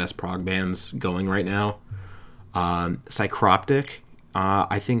is one of the best prog bands going right now. Psychroptic,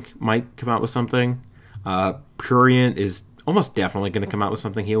 I think, might come out with something. Prurient is almost definitely going to come out with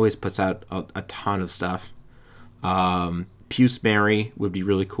something. He always puts out a ton of stuff. Puce Mary would be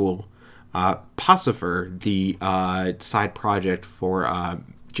really cool. Pucifer, the side project for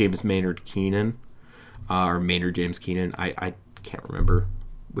James Maynard Keenan, or Maynard James Keenan. I can't remember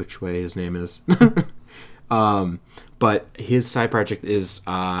which way his name is. But his side project is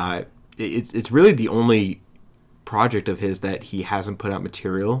it's really the only project of his that he hasn't put out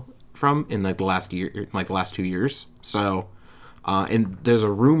material from in like the last year, like the last 2 years. So, and there's a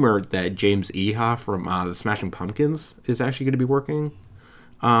rumor that James Iha from the Smashing Pumpkins is actually going to be working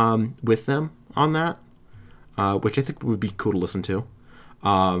with them on that, which I think would be cool to listen to.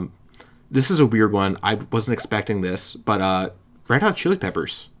 This is a weird one. I wasn't expecting this, but Red Hot Chili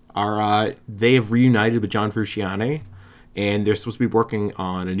Peppers are they have reunited with John Frusciante, and they're supposed to be working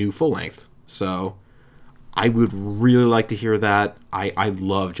on a new full length. So I would really like to hear that. I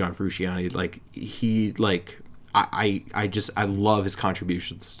love John Frusciante. Like he like I love his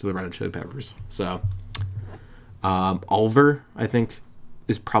contributions to the Red Hot Chili Peppers. So Ulver, I think,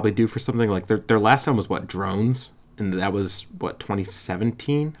 is probably due for something. Like their last time was what, Drones, and that was what,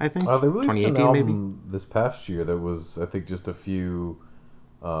 2017, I think. They released 2018 an maybe album this past year that was, I think, just a few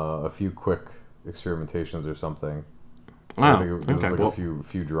quick experimentations or something. Wow. I think it was like a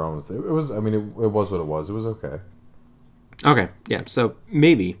few drones. It was. I mean, it was what it was. It was okay. Okay, yeah. So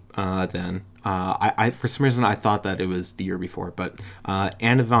maybe then I for some reason I thought that it was the year before, but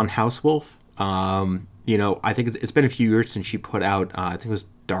Anna von Hauswolf. I think it's been a few years since she put out. I think it was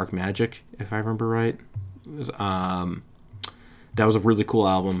Dark Magic, if I remember right. It was, that was a really cool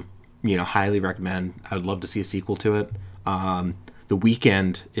album. Highly recommend. I would love to see a sequel to it. The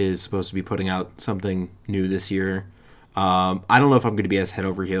Weeknd is supposed to be putting out something new this year. I don't know if I'm going to be as head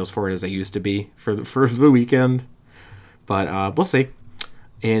over heels for it as I used to be for the Weeknd, but we'll see.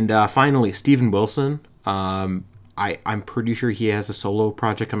 And finally, Steven Wilson. I'm pretty sure he has a solo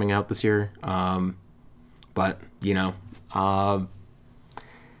project coming out this year. But I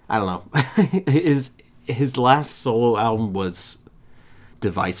don't know. his last solo album was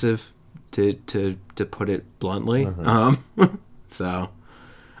divisive, to put it bluntly. Mm-hmm.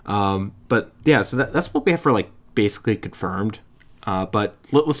 But yeah, so that's what we have for like basically confirmed. But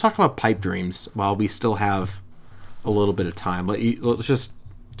let's talk about Pipe Dreams while we still have a little bit of time. Let's just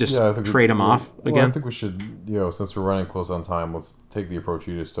trade them off again. I think we should, since we're running close on time, let's take the approach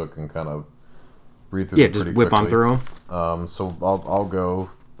you just took and kind of read through them pretty quickly. Whip on through them. So I'll go.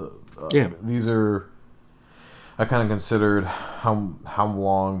 These are. I kind of considered how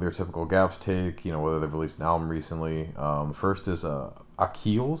long their typical gaps take. Whether they've released an album recently. First is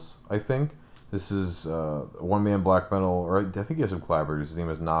Achilles, I think. This is one-man black metal, or I think he has some collaborators. His name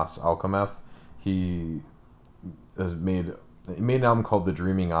is Nas Alchemeth. He has made an album called The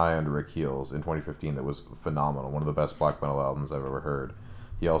Dreaming Eye under Achilles in 2015 that was phenomenal. One of the best black metal albums I've ever heard.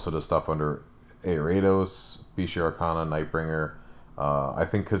 He also does stuff under Aeratos, Bishi Arcana, Nightbringer. I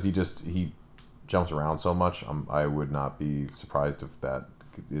think because he jumps around so much, I would not be surprised if that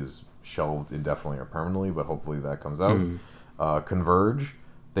is shelved indefinitely or permanently, but hopefully that comes out. Converge.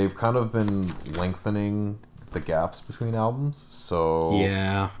 They've kind of been lengthening the gaps between albums, so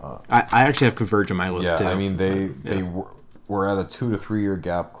yeah. I actually have Converge on my list too. I mean they were at a 2 to 3 year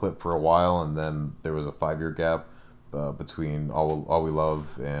gap clip for a while, and then there was a 5-year gap between All We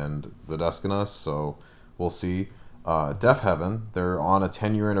Love and The Dusk in Us. So we'll see. Deaf Heaven, they're on a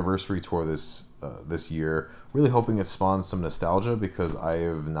 10-year anniversary tour this year. Really hoping it spawns some nostalgia because I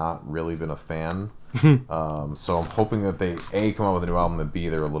have not really been a fan. So I'm hoping that they A, come out with a new album, and B,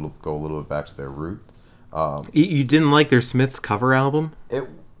 go a little bit back to their root. You didn't like their Smiths cover album?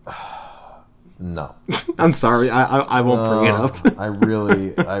 No. I'm sorry, I won't bring it up.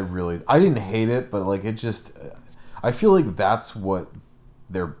 I didn't hate it, but like it just, I feel like that's what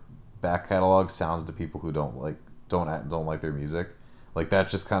their back catalog sounds to people who don't like their music. Like that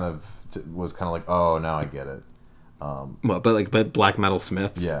just kind of was kind of like, oh, now I get it. But black metal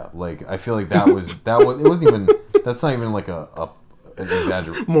Smiths. Yeah, like I feel like that was it wasn't even, that's not even like an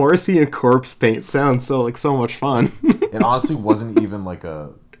exaggeration. Morrissey and Corpse Paint sounds so much fun. It honestly wasn't even like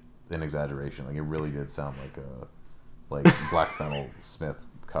an exaggeration. Like it really did sound like black metal Smith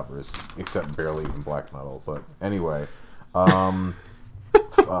covers, except barely even black metal. But anyway,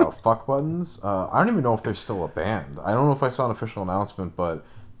 Fuck Buttons. I don't even know if they're still a band. I don't know if I saw an official announcement, but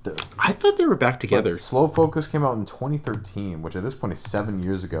I thought they were back together. Slow Focus came out in 2013, which at this point is 7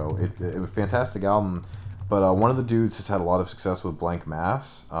 years ago. It was a fantastic album, but one of the dudes has had a lot of success with Blank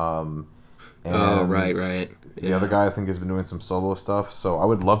Mass. And right. Yeah. The other guy I think has been doing some solo stuff. So I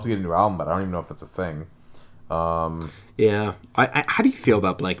would love to get a new album, but I don't even know if that's a thing. Yeah. How do you feel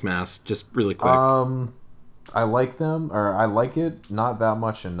about Blank Mass? Just really quick. I like them, or I like it, not that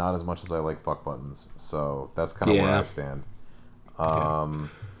much and not as much as I like Fuck Buttons. So that's kind of where I stand.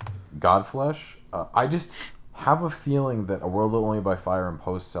 Godflesh, I just have a feeling that A World Lit Only by Fire and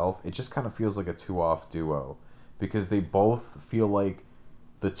Post Self, it just kind of feels like a two-off duo, because they both feel like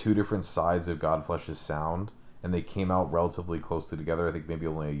the two different sides of Godflesh's sound, and they came out relatively closely together, I think maybe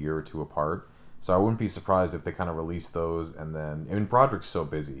only a year or two apart. So I wouldn't be surprised if they kind of release those, and then Broderick's so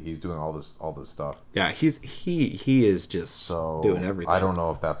busy. He's doing all this stuff. Yeah, he is just doing everything. I don't know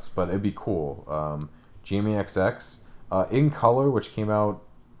if that's, but it'd be cool. Jamie XX, In Color, which came out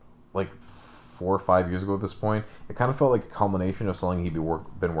like 4 or 5 years ago at this point. It kind of felt like a culmination of something he'd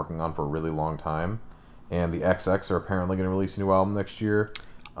been working on for a really long time. And the XX are apparently going to release a new album next year.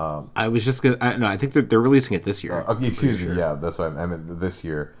 I was just gonna. No, I think they're releasing it this year. Excuse me. Yeah, that's what I meant, this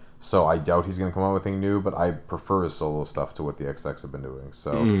year. So I doubt he's going to come out with anything new, but I prefer his solo stuff to what the XX have been doing.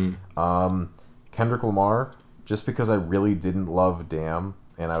 So, Kendrick Lamar, just because I really didn't love Damn,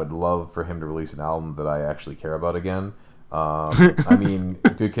 and I would love for him to release an album that I actually care about again. I mean,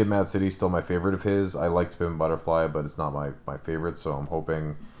 Good Kid, Mad City is still my favorite of his. I liked Pimp Butterfly, but it's not my favorite, so I'm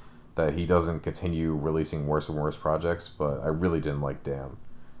hoping that he doesn't continue releasing worse and worse projects, but I really didn't like Damn.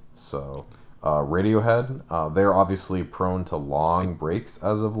 So... Radiohead, they're obviously prone to long breaks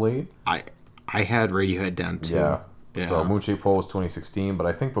as of late. I had Radiohead down too. Yeah. So Moonshaped Pool was 2016, but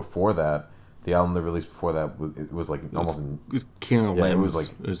I think before that, the album they released before that was like almost. It was King of Limbs.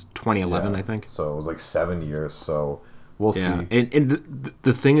 It was 2011, I think. So it was like 7 years. So we'll see. And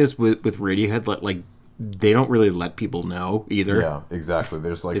the thing is with Radiohead, like they don't really let people know either. Yeah, exactly.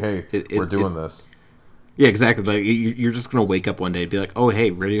 They're just like, we're doing this. Yeah, exactly. Like you're just gonna wake up one day and be like, "Oh,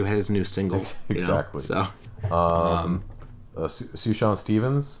 hey, Radiohead has a new single." Exactly. You know? So, Sufjan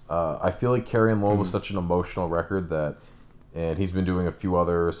Stevens. I feel like Carrie and Lowell was such an emotional record and he's been doing a few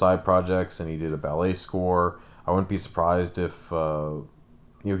other side projects, and he did a ballet score. I wouldn't be surprised if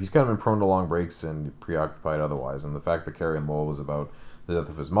he's kind of been prone to long breaks and preoccupied otherwise. And the fact that Carrie and Lowell was about the death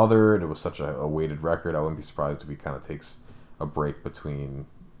of his mother, and it was such a weighted record, I wouldn't be surprised if he kind of takes a break between,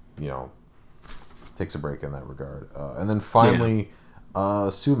 takes a break in that regard. And then finally,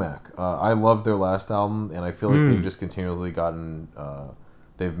 Sumac. I loved their last album, and I feel like they've just continually gotten...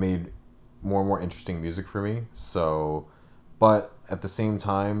 they've made more and more interesting music for me. So, but at the same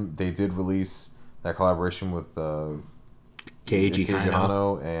time, they did release that collaboration with Keiji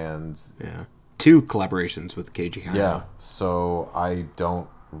Hano, and... Yeah. 2 collaborations with Keiji Hano. Yeah, so I don't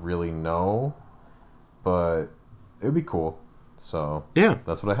really know, but it would be cool. So, yeah,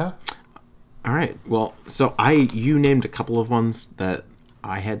 that's what I have. All right. Well, so you named a couple of ones that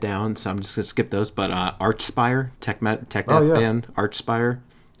I had down, so I'm just gonna skip those. But Archspire, tech death band, Archspire.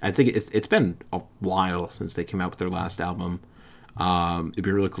 I think it's been a while since they came out with their last album. It'd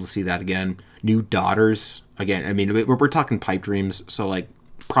be really cool to see that again. New Daughters again. I mean, we're talking pipe dreams, so like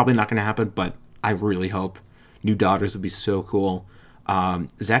probably not gonna happen. But I really hope New Daughters would be so cool.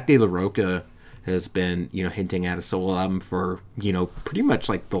 Zach De La Rocha has been hinting at a solo album for pretty much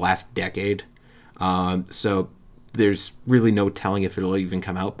like the last decade. So there's really no telling if it'll even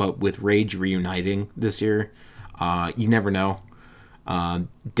come out, but with Rage reuniting this year, you never know.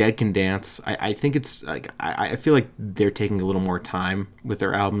 Dead Can Dance, I think it's like, I feel like they're taking a little more time with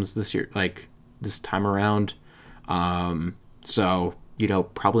their albums this year, like this time around. So,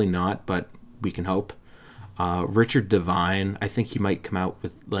 probably not, but we can hope. Richard Devine, I think he might come out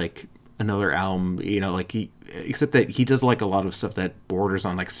with like another album, except that he does like a lot of stuff that borders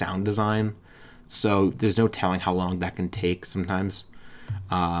on like sound design. So there's no telling how long that can take sometimes.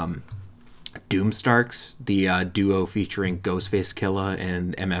 Doomstarks, the duo featuring Ghostface Killah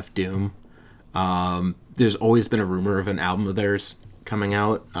and MF Doom. There's always been a rumor of an album of theirs coming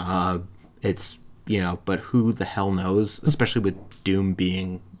out. It's, but who the hell knows, especially with Doom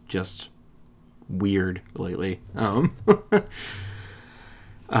being just weird lately.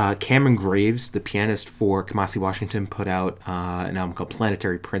 Cameron Graves, the pianist for Kamasi Washington, put out an album called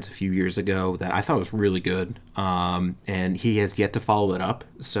Planetary Prince a few years ago that I thought was really good. And he has yet to follow it up,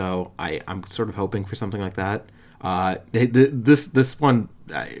 so I'm sort of hoping for something like that. This one,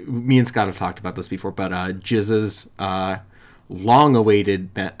 me and Scott have talked about this before, but GZA's long-awaited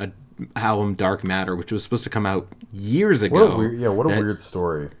album Dark Matter, which was supposed to come out years ago. What a weird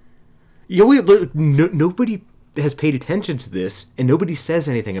story. Nobody has paid attention to this, and nobody says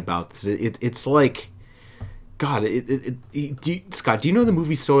anything about this. It's like, God, Scott, do you know the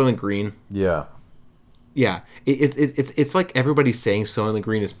movie Soylent Green? Yeah. Yeah, it's like everybody's saying Soylent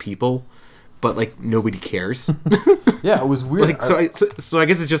Green is people, but like nobody cares. Yeah, it was weird. Like, so I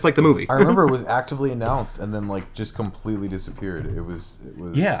guess it's just like the movie. I remember it was actively announced and then like just completely disappeared. It was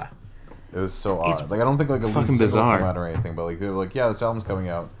yeah. It was so odd. Like I don't think like a fucking lead single bizarre came out or anything, but like they were like, yeah, this album's coming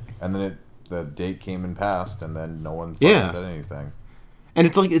out, and then the date came and passed, and then no one fucking said anything. And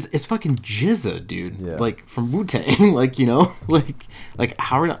it's like it's fucking GZA, dude. Yeah. Like from Wu-Tang, like like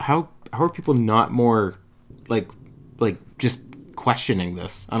how are people not more like just questioning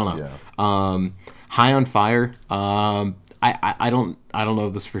this? I don't know. Yeah. High on Fire. I don't know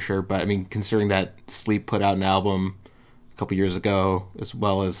this for sure, but I mean, considering that Sleep put out an album a couple years ago, as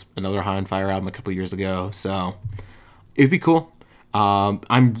well as another High on Fire album a couple years ago, so it'd be cool.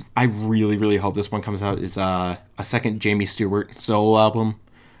 I really really hope this one comes out. Is a second Jamie Stewart solo album.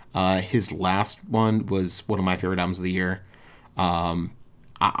 His last one was one of my favorite albums of the year.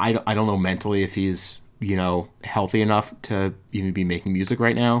 I don't know mentally if he's, you know, healthy enough to even be making music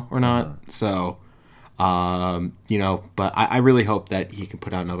right now or not. So, you know, but I really hope that he can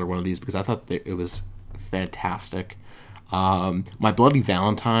put out another one of these because I thought that it was fantastic. My Bloody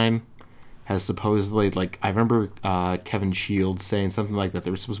Valentine has supposedly, like, I remember Kevin Shields saying something like that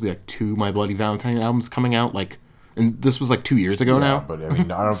there was supposed to be like 2 My Bloody Valentine albums coming out, like, and this was like 2 years ago now. But I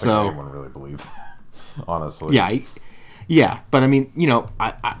mean, I don't think anyone really believed that, honestly. Yeah, but I mean, you know,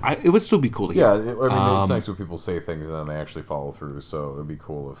 I it would still be cool to hear. Yeah, I mean, it's nice when people say things and then they actually follow through. So it'd be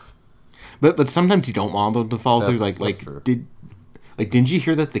cool if. But sometimes you don't want them to follow through. Like true. Didn't you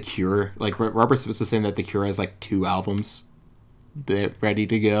hear that The Cure, like Robert Smith was saying that The Cure has like 2 albums that ready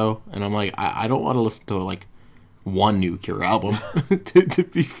to go, and I'm like, I don't want to listen to like one new Cure album, to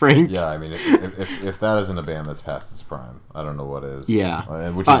be frank. Yeah, I mean, if that isn't a band that's past its prime, I don't know what is. Yeah,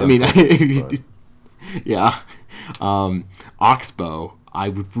 which is I mean, but... yeah, Oxbow. I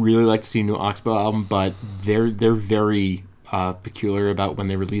would really like to see a new Oxbow album, but they're very peculiar about when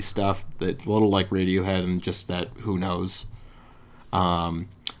they release stuff. That's a little like Radiohead, and just that who knows.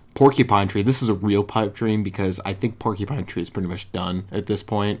 Porcupine Tree. This is a real pipe dream because I think Porcupine Tree is pretty much done at this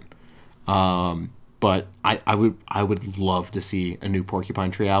point. But I would love to see a new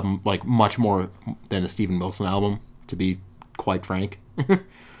Porcupine Tree album, like much more than a Steven Wilson album, to be quite frank.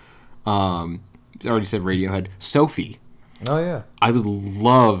 I already said Radiohead. Sophie. Oh yeah. I would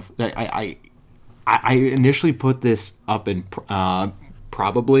love. I initially put this up in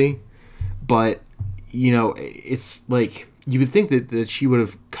probably, but you know, it's like you would think that she would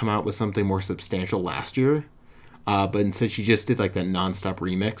have come out with something more substantial last year, but instead she just did like that nonstop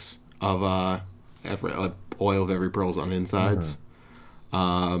remix of Oil of Every Pearl's on Insides.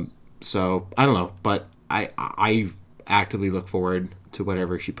 So I don't know, but I actively look forward to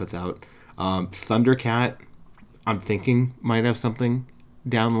whatever she puts out. Thundercat, I'm thinking might have something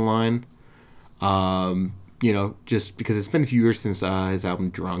down the line. You know, just because it's been a few years since his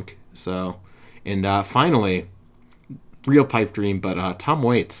album Drunk. So, and finally, real pipe dream, but Tom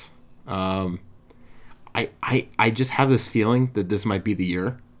Waits. I just have this feeling that this might be the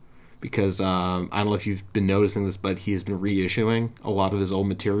year because I don't know if you've been noticing this, but he has been reissuing a lot of his old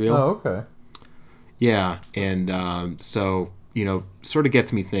material. Oh, okay. Yeah, and so you know, sort of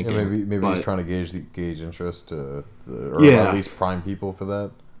gets me thinking. Yeah, maybe he's trying to gauge interest, or at least prime people for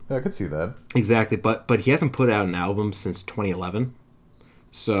that. Yeah, I could see that. Exactly, but he hasn't put out an album since 2011,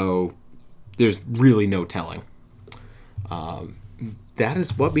 so there's really no telling. That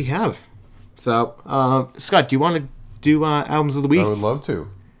is what we have. So, Scott, do you want to do albums of the week? I would love to.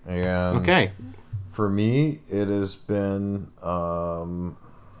 And okay. For me, it has been kind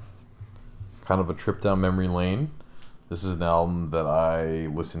of a trip down memory lane. This is an album that I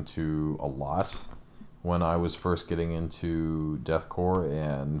listened to a lot when I was first getting into deathcore,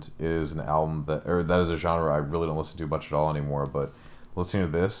 and is an album that is a genre I really don't listen to much at all anymore. But listening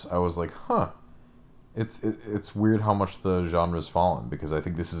to this, I was like, huh. It's weird how much the genre's fallen, because I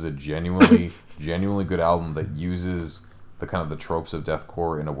think this is a genuinely good album that uses the kind of the tropes of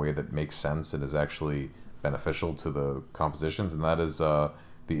deathcore in a way that makes sense and is actually beneficial to the compositions, and that is The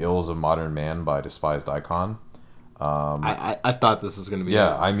Ills of Modern Man by Despised Icon. I thought this was going to be...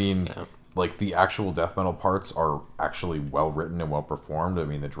 Yeah, I mean, like, the actual death metal parts are actually well written and well performed. I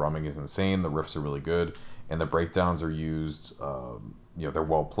mean, the drumming is insane, the riffs are really good, and the breakdowns are used... you know, they're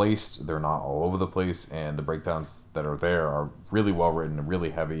well placed, they're not all over the place, and the breakdowns that are there are really well written and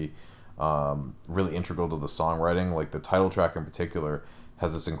really heavy, really integral to the songwriting. Like the title track in particular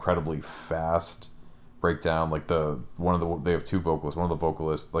has this incredibly fast breakdown. Like they have 2 vocalists. One of the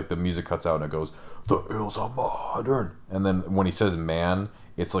vocalists, like the music cuts out and it goes, "The ills are modern," and then when he says "man,"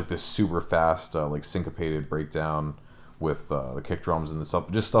 it's like this super fast, like syncopated breakdown with the kick drums and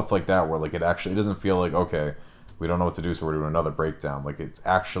the stuff like that, where like it doesn't feel like, okay, we don't know what to do, so we're doing another breakdown. Like, it's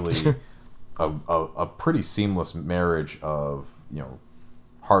actually a pretty seamless marriage of, you know,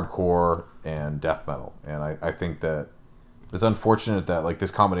 hardcore and death metal. And I think that it's unfortunate that, like, this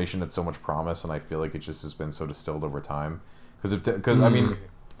combination had so much promise, and I feel like it just has been so distilled over time. Because I mean,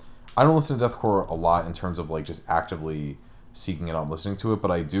 I don't listen to deathcore a lot in terms of, like, just actively seeking it out and listening to it, but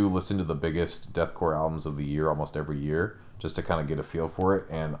I do listen to the biggest deathcore albums of the year almost every year, just to kind of get a feel for it.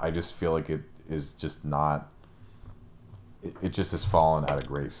 And I just feel like it is just not... It just has fallen out of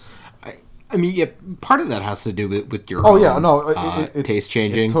grace. I mean, yeah, part of that has to do with your Oh yeah, no, it's taste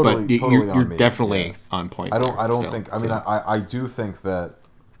changing, it's totally, but totally you're on me. definitely Yeah. on point. I don't still, think. I mean, I do think that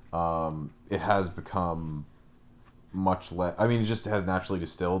it has become much less. I mean, it just has naturally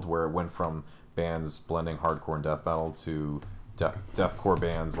distilled where it went from bands blending hardcore and death metal to deathcore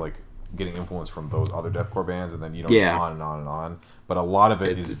bands like getting influence from those other deathcore bands, and then just on and on and on. But a lot of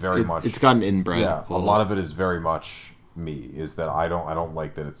it is very much. It's gotten inbred. Yeah, a lot of it is very much me. Is that I don't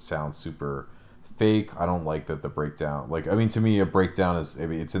like that it sounds super fake. I don't like that the breakdown. Like, I mean, to me, a breakdown is. I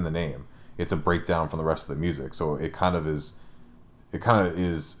mean, it's in the name. It's a breakdown from the rest of the music. So it kind of is. It kind of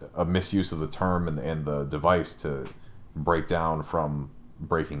is a misuse of the term and the device to break down from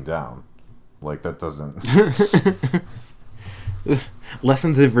breaking down. Like, that doesn't.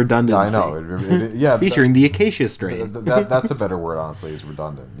 Lessons of redundancy. Yeah, I know. Yeah, featuring the acacia strain. That's a better word, honestly. Is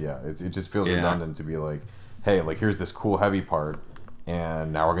redundant. Yeah, it just feels redundant to be like, hey, like here's this cool heavy part,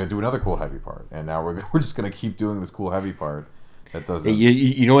 and now we're gonna do another cool heavy part, and now we're just gonna keep doing this cool heavy part. That doesn't.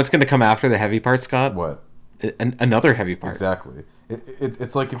 You know what's gonna come after the heavy part, Scott? What? Another heavy part. Exactly.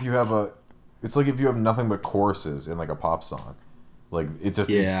 It's like if you have nothing but choruses in like a pop song. Like it's not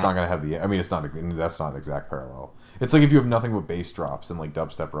gonna have the. I mean, that's not an exact parallel. It's like if you have nothing but bass drops in like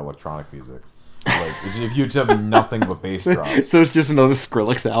dubstep or electronic music. Like if you just have nothing but bass drops. So it's just another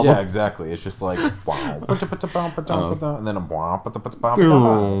Skrillex album. Yeah, exactly. It's just like wow, and then a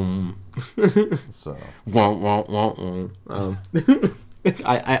so.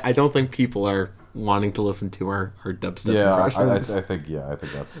 I don't think people are wanting to listen to our dubstep impressions. I think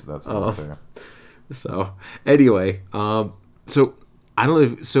that's another thing. So anyway, so I don't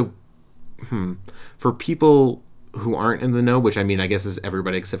know. So for people who aren't in the know, which I mean, I guess is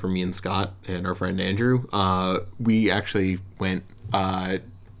everybody except for me and Scott and our friend Andrew, we actually went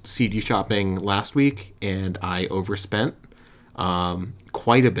CD shopping last week, and I overspent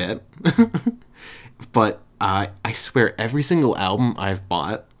quite a bit. But I swear every single album I've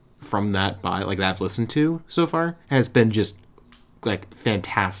bought from that that I've listened to so far has been just like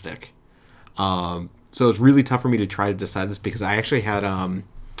fantastic. So it's really tough for me to try to decide this because I actually had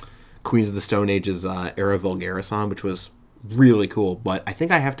Queens of the Stone Age's Era Vulgaris on, which was really cool. But I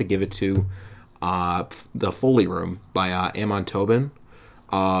think I have to give it to The Foley Room by Amon Tobin.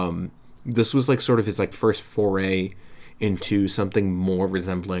 This was like sort of his like first foray into something more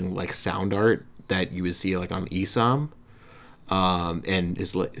resembling like sound art that you would see like on ESOM and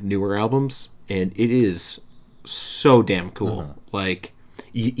his newer albums. And it is so damn cool. Like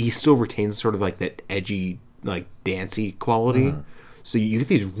he still retains sort of like that edgy, like dancey quality. So you get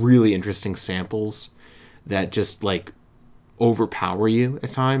these really interesting samples that just like overpower you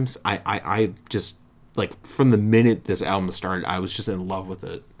at times. I just like from the minute this album started, I was just in love with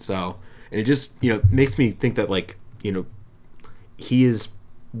it. So, and it just, makes me think that like, he is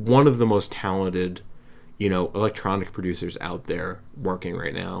one of the most talented, electronic producers out there working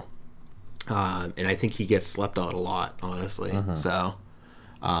right now. And I think he gets slept on a lot, honestly. So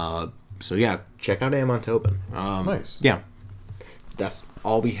yeah, check out Amon Tobin. Nice. Yeah. That's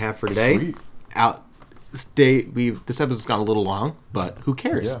all we have for today. Sweet. This episode's gone a little long, but who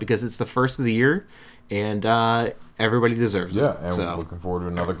cares? Yeah. Because it's the first of the year, and everybody deserves it. Yeah, and we're looking forward to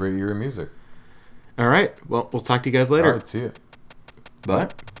another great year of music. All right. Well, we'll talk to you guys later. All right, see you. Bye.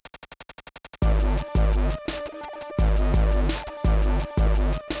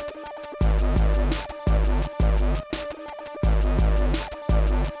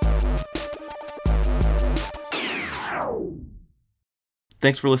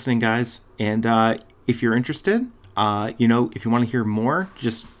 Thanks for listening, guys. And if you're interested, if you want to hear more,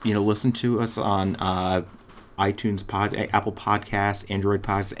 just, listen to us on iTunes, Apple Podcasts, Android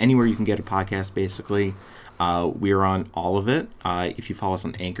Podcasts, anywhere you can get a podcast, basically. We're on all of it. If you follow us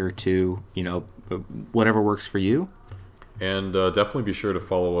on Anchor, too, whatever works for you. And definitely be sure to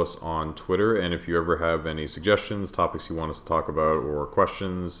follow us on Twitter. And if you ever have any suggestions, topics you want us to talk about, or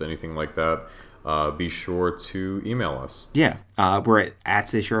questions, anything like that, be sure to email us. Yeah, we're at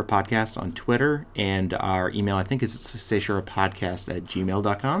Say Sure Podcast on Twitter, and our email, I think, is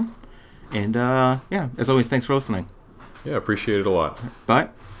saysurepodcast@gmail.com. And, as always, thanks for listening. Yeah, appreciate it a lot. Bye.